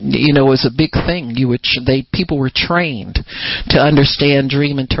and, was a big thing. People were trained to understand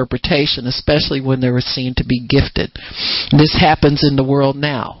dream interpretation, especially when they were seen to be gifted. This happens in the world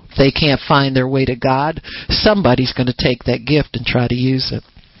now. If they can't find their way to God, somebody's going to take that gift and try to use it.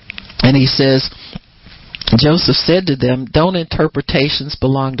 And he says, Joseph said to them, don't interpretations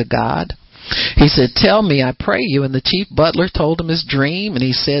belong to God? He said, tell me, I pray you. And the chief butler told him his dream, and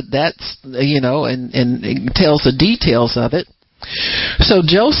he said that's, and it tells the details of it. So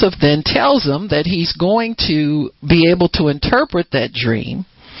Joseph then tells him that he's going to be able to interpret that dream.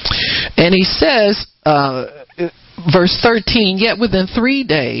 And he says, verse 13, yet within 3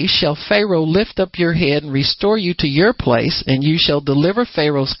 days shall Pharaoh lift up your head and restore you to your place, and you shall deliver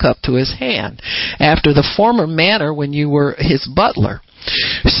Pharaoh's cup to his hand, after the former manner when you were his butler.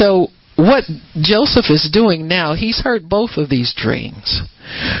 So what Joseph is doing now, he's heard both of these dreams.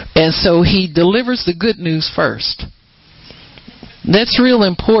 And so he delivers the good news first. That's real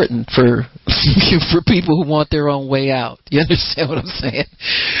important for people who want their own way out. You understand what I'm saying?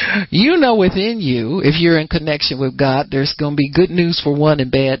 You know within you, if you're in connection with God, there's going to be good news for one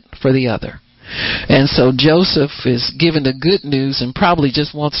and bad for the other. And so Joseph is given the good news and probably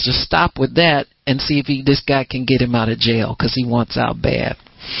just wants to stop with that and see if this guy can get him out of jail, because he wants out bad.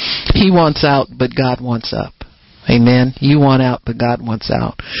 He wants out, but God wants up. Amen. You want out, but God wants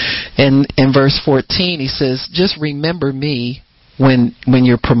out. And in verse 14, he says, just remember me when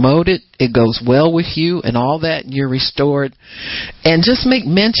you're promoted, it goes well with you and all that, and you're restored. And just make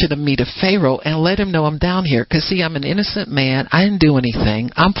mention of me to Pharaoh and let him know I'm down here. Because, see, I'm an innocent man. I didn't do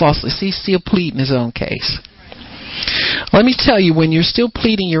anything. I'm falsely. See, still pleading his own case. Let me tell you, when you're still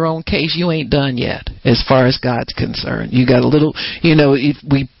pleading your own case, you ain't done yet as far as God's concerned. You got a little, if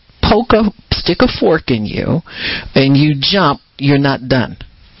we stick a fork in you and you jump, you're not done.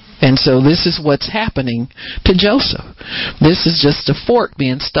 And so this is what's happening to Joseph. This is just a fork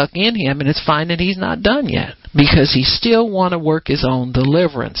being stuck in him, and it's finding he's not done yet, because he still want to work his own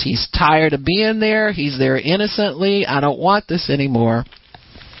deliverance. He's tired of being there. He's there innocently. I don't want this anymore.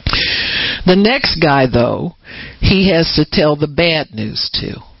 The next guy, though, he has to tell the bad news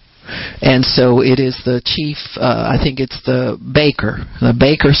to. And so it is the chief, I think it's the baker. The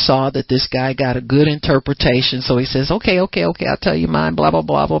baker saw that this guy got a good interpretation, so he says, okay, I'll tell you mine, blah, blah,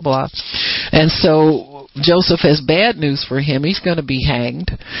 blah, blah, blah. And so Joseph has bad news for him. He's going to be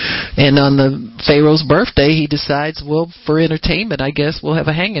hanged. And on the Pharaoh's birthday, he decides, well, for entertainment, I guess we'll have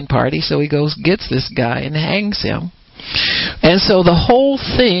a hanging party. So he goes, gets this guy and hangs him. And so the whole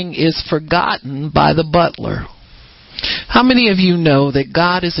thing is forgotten by the butler. How many of you know that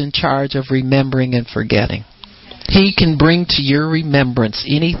God is in charge of remembering and forgetting? He can bring to your remembrance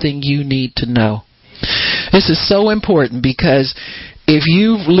anything you need to know. This is so important, because if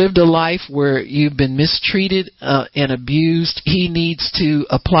you've lived a life where you've been mistreated and abused, He needs to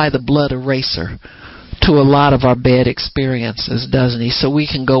apply the blood eraser to a lot of our bad experiences, doesn't He? So we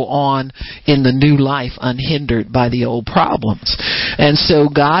can go on in the new life unhindered by the old problems. And so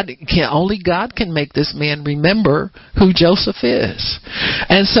only God can make this man remember who Joseph is.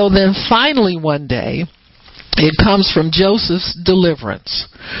 And so then finally one day, it comes from Joseph's deliverance.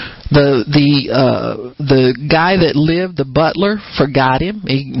 The guy that lived, the butler, forgot him.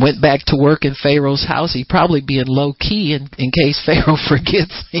 He went back to work in Pharaoh's house. He'd probably be in low key in case Pharaoh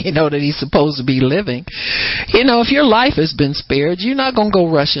forgets, that he's supposed to be living. If your life has been spared, you're not going to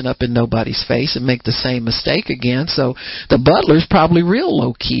go rushing up in nobody's face and make the same mistake again. So the butler's probably real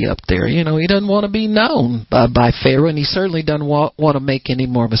low key up there. He doesn't want to be known by Pharaoh, and he certainly doesn't want to make any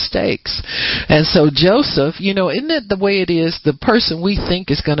more mistakes. And so Joseph, isn't it the way it is? The person we think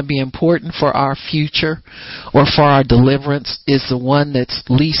is going to be important for our future or for our deliverance is the one that's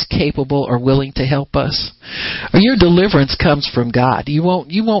least capable or willing to help us. Or your deliverance comes from God. You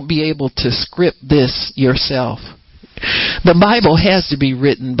won't be able to script this yourself. The Bible has to be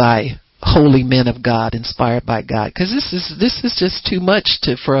written by holy men of God, inspired by God, because this is just too much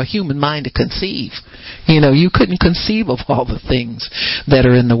for a human mind to conceive. You couldn't conceive of all the things that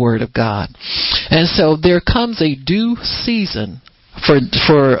are in the Word of God. And so there comes a due season for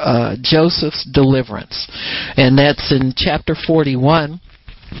Joseph's deliverance, and that's in chapter 41.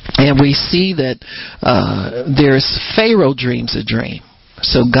 And we see that there's Pharaoh dreams a dream.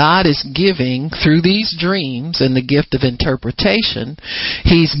 So God is giving, through these dreams and the gift of interpretation,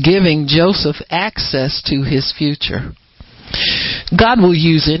 He's giving Joseph access to his future. God will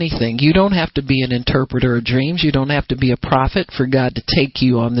use anything. You don't have to be an interpreter of dreams. You don't have to be a prophet for God to take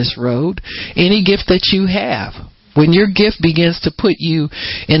you on this road. Any gift that you have, when your gift begins to put you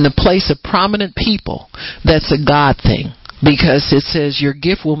in the place of prominent people, that's a God thing. Because it says your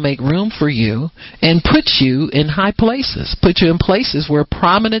gift will make room for you and put you in high places. Put you in places where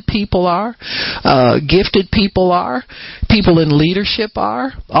prominent people are, gifted people are, people in leadership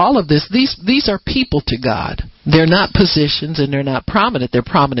are. All of this, these are people to God. They're not positions and they're not prominent. They're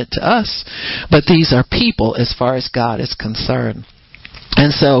prominent to us. But these are people as far as God is concerned.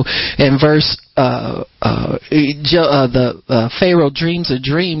 And so in verse Pharaoh dreams a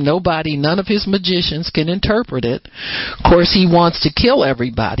dream, none of his magicians can interpret it. Of course, he wants to kill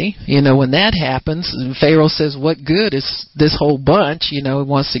everybody. When that happens, Pharaoh says, what good is this whole bunch? He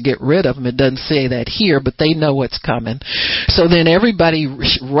wants to get rid of them. It doesn't say that here, but they know what's coming. So then everybody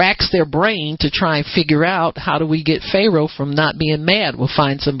racks their brain to try and figure out, how do we get Pharaoh from not being mad? We'll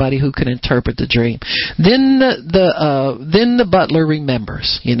find somebody who can interpret the dream. Then the butler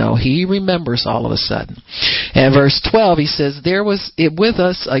remembers. He remembers all of a sudden. And verse 12, he says, there was with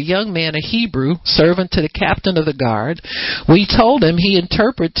us a young man, a Hebrew, servant to the captain of the guard. We told him he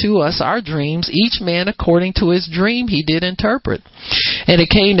interpret to us our dreams, each man according to his dream he did interpret. And it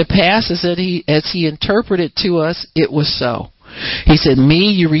came to pass as he interpreted to us, it was so. He said,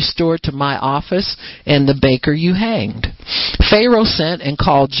 me you restored to my office, and the baker you hanged. Pharaoh sent and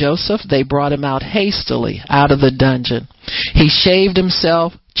called Joseph. They brought him out hastily out of the dungeon. He shaved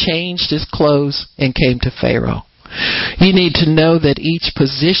himself, changed his clothes, and came to Pharaoh. You need to know that each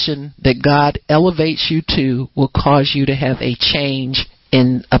position that God elevates you to will cause you to have a change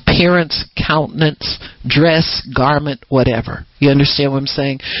in appearance, countenance, dress, garment, whatever. You understand what I'm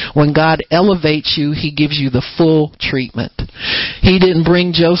saying? When God elevates you, He gives you the full treatment. He didn't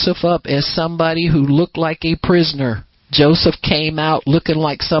bring Joseph up as somebody who looked like a prisoner. Joseph came out looking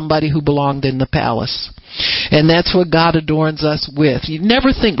like somebody who belonged in the palace. And that's what God adorns us with. You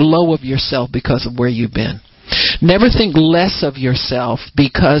never think low of yourself because of where you've been. Never think less of yourself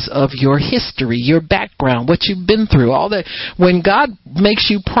because of your history, your background, what you've been through, all that. When God makes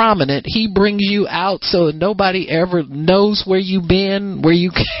you prominent, He brings you out so that nobody ever knows where you've been, where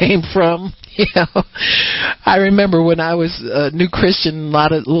you came from. I remember when I was a new Christian, a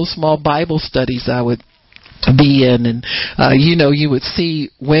lot of little small Bible studies I would be in, and you would see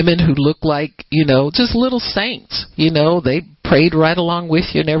women who looked like just little saints. They prayed right along with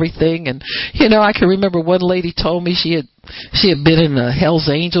you and everything. And I can remember one lady told me she had been in a Hell's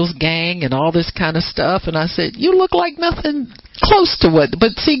Angels gang and all this kind of stuff, and I said, you look like nothing close to what,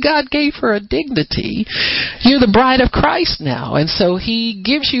 but see, God gave her a dignity. You're the bride of Christ now, and so He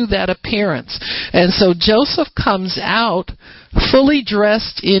gives you that appearance. And so Joseph comes out fully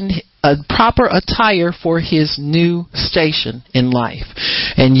dressed in a proper attire for his new station in life.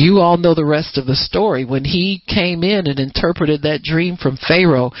 And you all know the rest of the story. When he came in and interpreted that dream from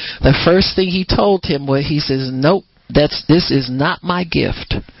Pharaoh, the first thing he told him was, he says, nope, this is not my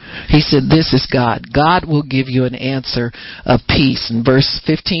gift. He said, this is God. God will give you an answer of peace. In verse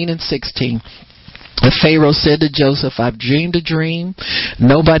 15 and 16, the Pharaoh said to Joseph, I've dreamed a dream.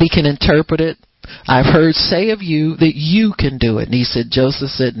 Nobody can interpret it. I've heard say of you that you can do it. And he said,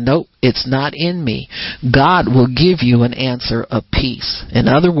 Joseph said, nope, it's not in me. God will give you an answer of peace. In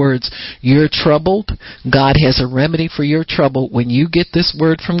other words, you're troubled. God has a remedy for your trouble. When you get this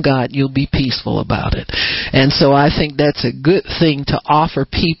word from God, you'll be peaceful about it. And so I think that's a good thing to offer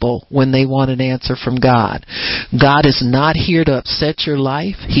people when they want an answer from God. God is not here to upset your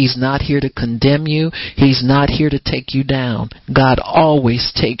life. He's not here to condemn you. He's not here to take you down. God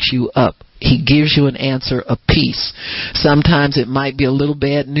always takes you up. He gives you an answer of peace. Sometimes it might be a little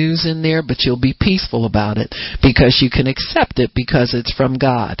bad news in there, but you'll be peaceful about it because you can accept it because it's from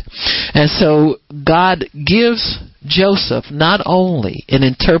God. And so God gives Joseph not only an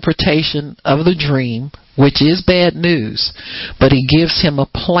interpretation of the dream, which is bad news, but He gives him a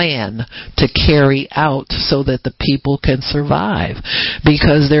plan to carry out so that the people can survive,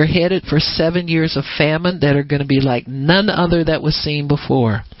 because they're headed for 7 years of famine that are going to be like none other that was seen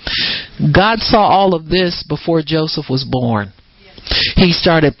before. God saw all of this before Joseph was born. He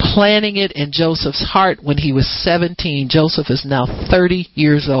started planning it in Joseph's heart when he was 17. Joseph is now 30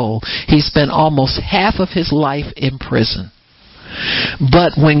 years old. He spent almost half of his life in prison.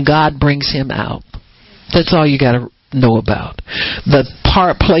 But when God brings him out, that's all you got to know about. The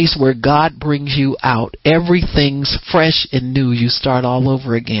place where God brings you out, everything's fresh and new. You start all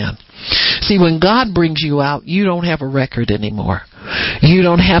over again. See, when God brings you out, you don't have a record anymore. You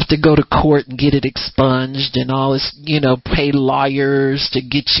don't have to go to court and get it expunged and all this, pay lawyers to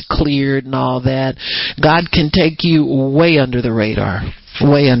get you cleared and all that. God can take you way under the radar.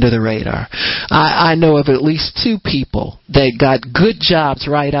 Way under the radar. I know of at least 2 people that got good jobs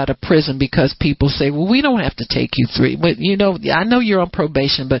right out of prison because people say, well, we don't have to take you through. But, I know you're on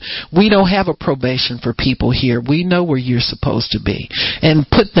probation, but we don't have a probation for people here. We know where you're supposed to be. And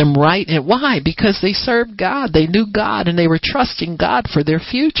put them right. And why? Because they served God. They knew God, and they were trusting God for their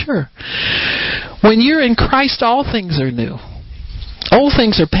future. When you're in Christ, all things are new. Old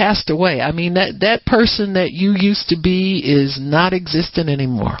things are passed away. I mean, that person that you used to be is not existent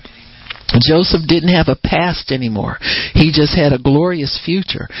anymore. Joseph didn't have a past anymore. He just had a glorious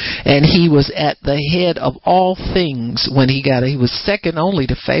future. And he was at the head of all things when he was second only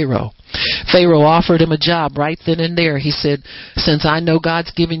to Pharaoh. Pharaoh offered him a job right then and there. He said, since I know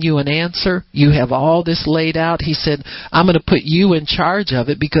God's given you an answer, you have all this laid out. He said, I'm going to put you in charge of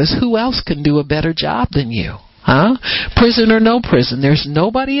it, because who else can do a better job than you? Huh? Prison or no prison, there's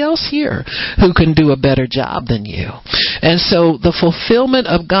nobody else here who can do a better job than you. And so the fulfillment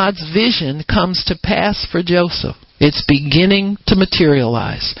of God's vision comes to pass for Joseph. It's beginning to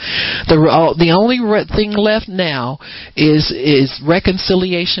materialize. The only thing left now is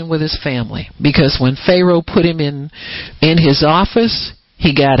reconciliation with his family. Because when Pharaoh put him in his office,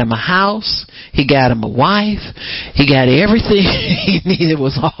 he got him a house, he got him a wife, he got everything he needed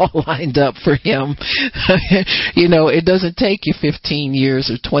was all lined up for him. It doesn't take you 15 years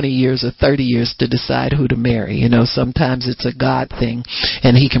or 20 years or 30 years to decide who to marry. Sometimes it's a God thing,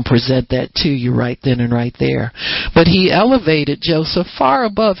 and he can present that to you right then and right there. But he elevated Joseph far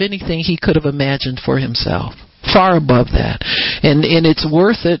above anything he could have imagined for himself. Far above that. And it's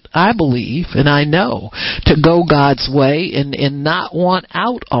worth it, I believe, and I know, to go God's way and not want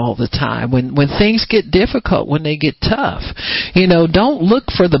out all the time. When things get difficult, when they get tough, don't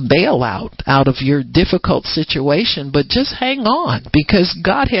look for the bailout out of your difficult situation, but just hang on, because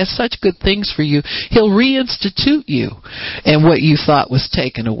God has such good things for you. He'll reinstitute you and what you thought was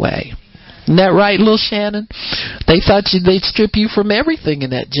taken away. Isn't that right, little Shannon? They thought they'd strip you from everything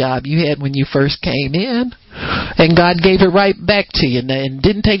in that job you had when you first came in. And God gave it right back to you. And it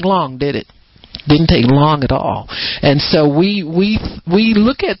didn't take long, did it? Didn't take long at all. And so we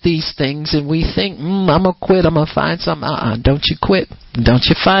look at these things and we think, I'm going to quit, I'm going to find something. Don't you quit. Don't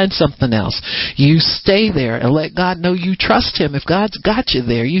you find something else. You stay there and let God know you trust Him. If God's got you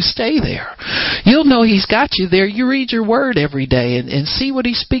there, you stay there. You'll know He's got you there. You read your word every day and see what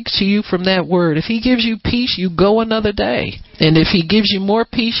He speaks to you from that word. If He gives you peace, you go another day. And if He gives you more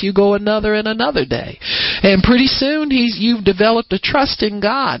peace, you go another and another day. And pretty soon you've developed a trust in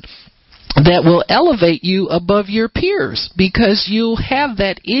God that will elevate you above your peers, because you'll have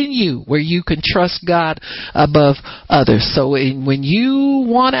that in you where you can trust God above others. So when you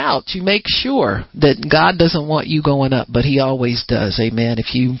want out, you make sure that God doesn't want you going up, but He always does. Amen.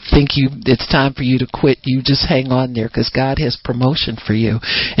 If you think it's time for you to quit, you just hang on there, because God has promotion for you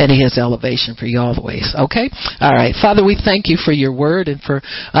and He has elevation for you all the ways. Okay? All right. Father, we thank You for Your word and for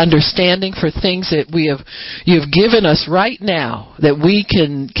understanding, for things that You've given us right now, that we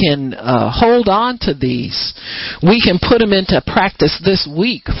can hold on to these. We can put them into practice this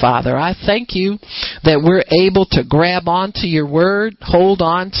week, Father. I thank You that we're able to grab onto Your word, hold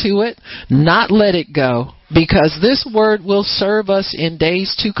on to it, not let it go, because this word will serve us in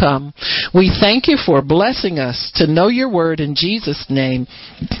days to come. We thank You for blessing us to know Your word in Jesus' name.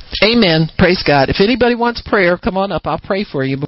 Amen. Praise God. If anybody wants prayer, come on up. I'll pray for you.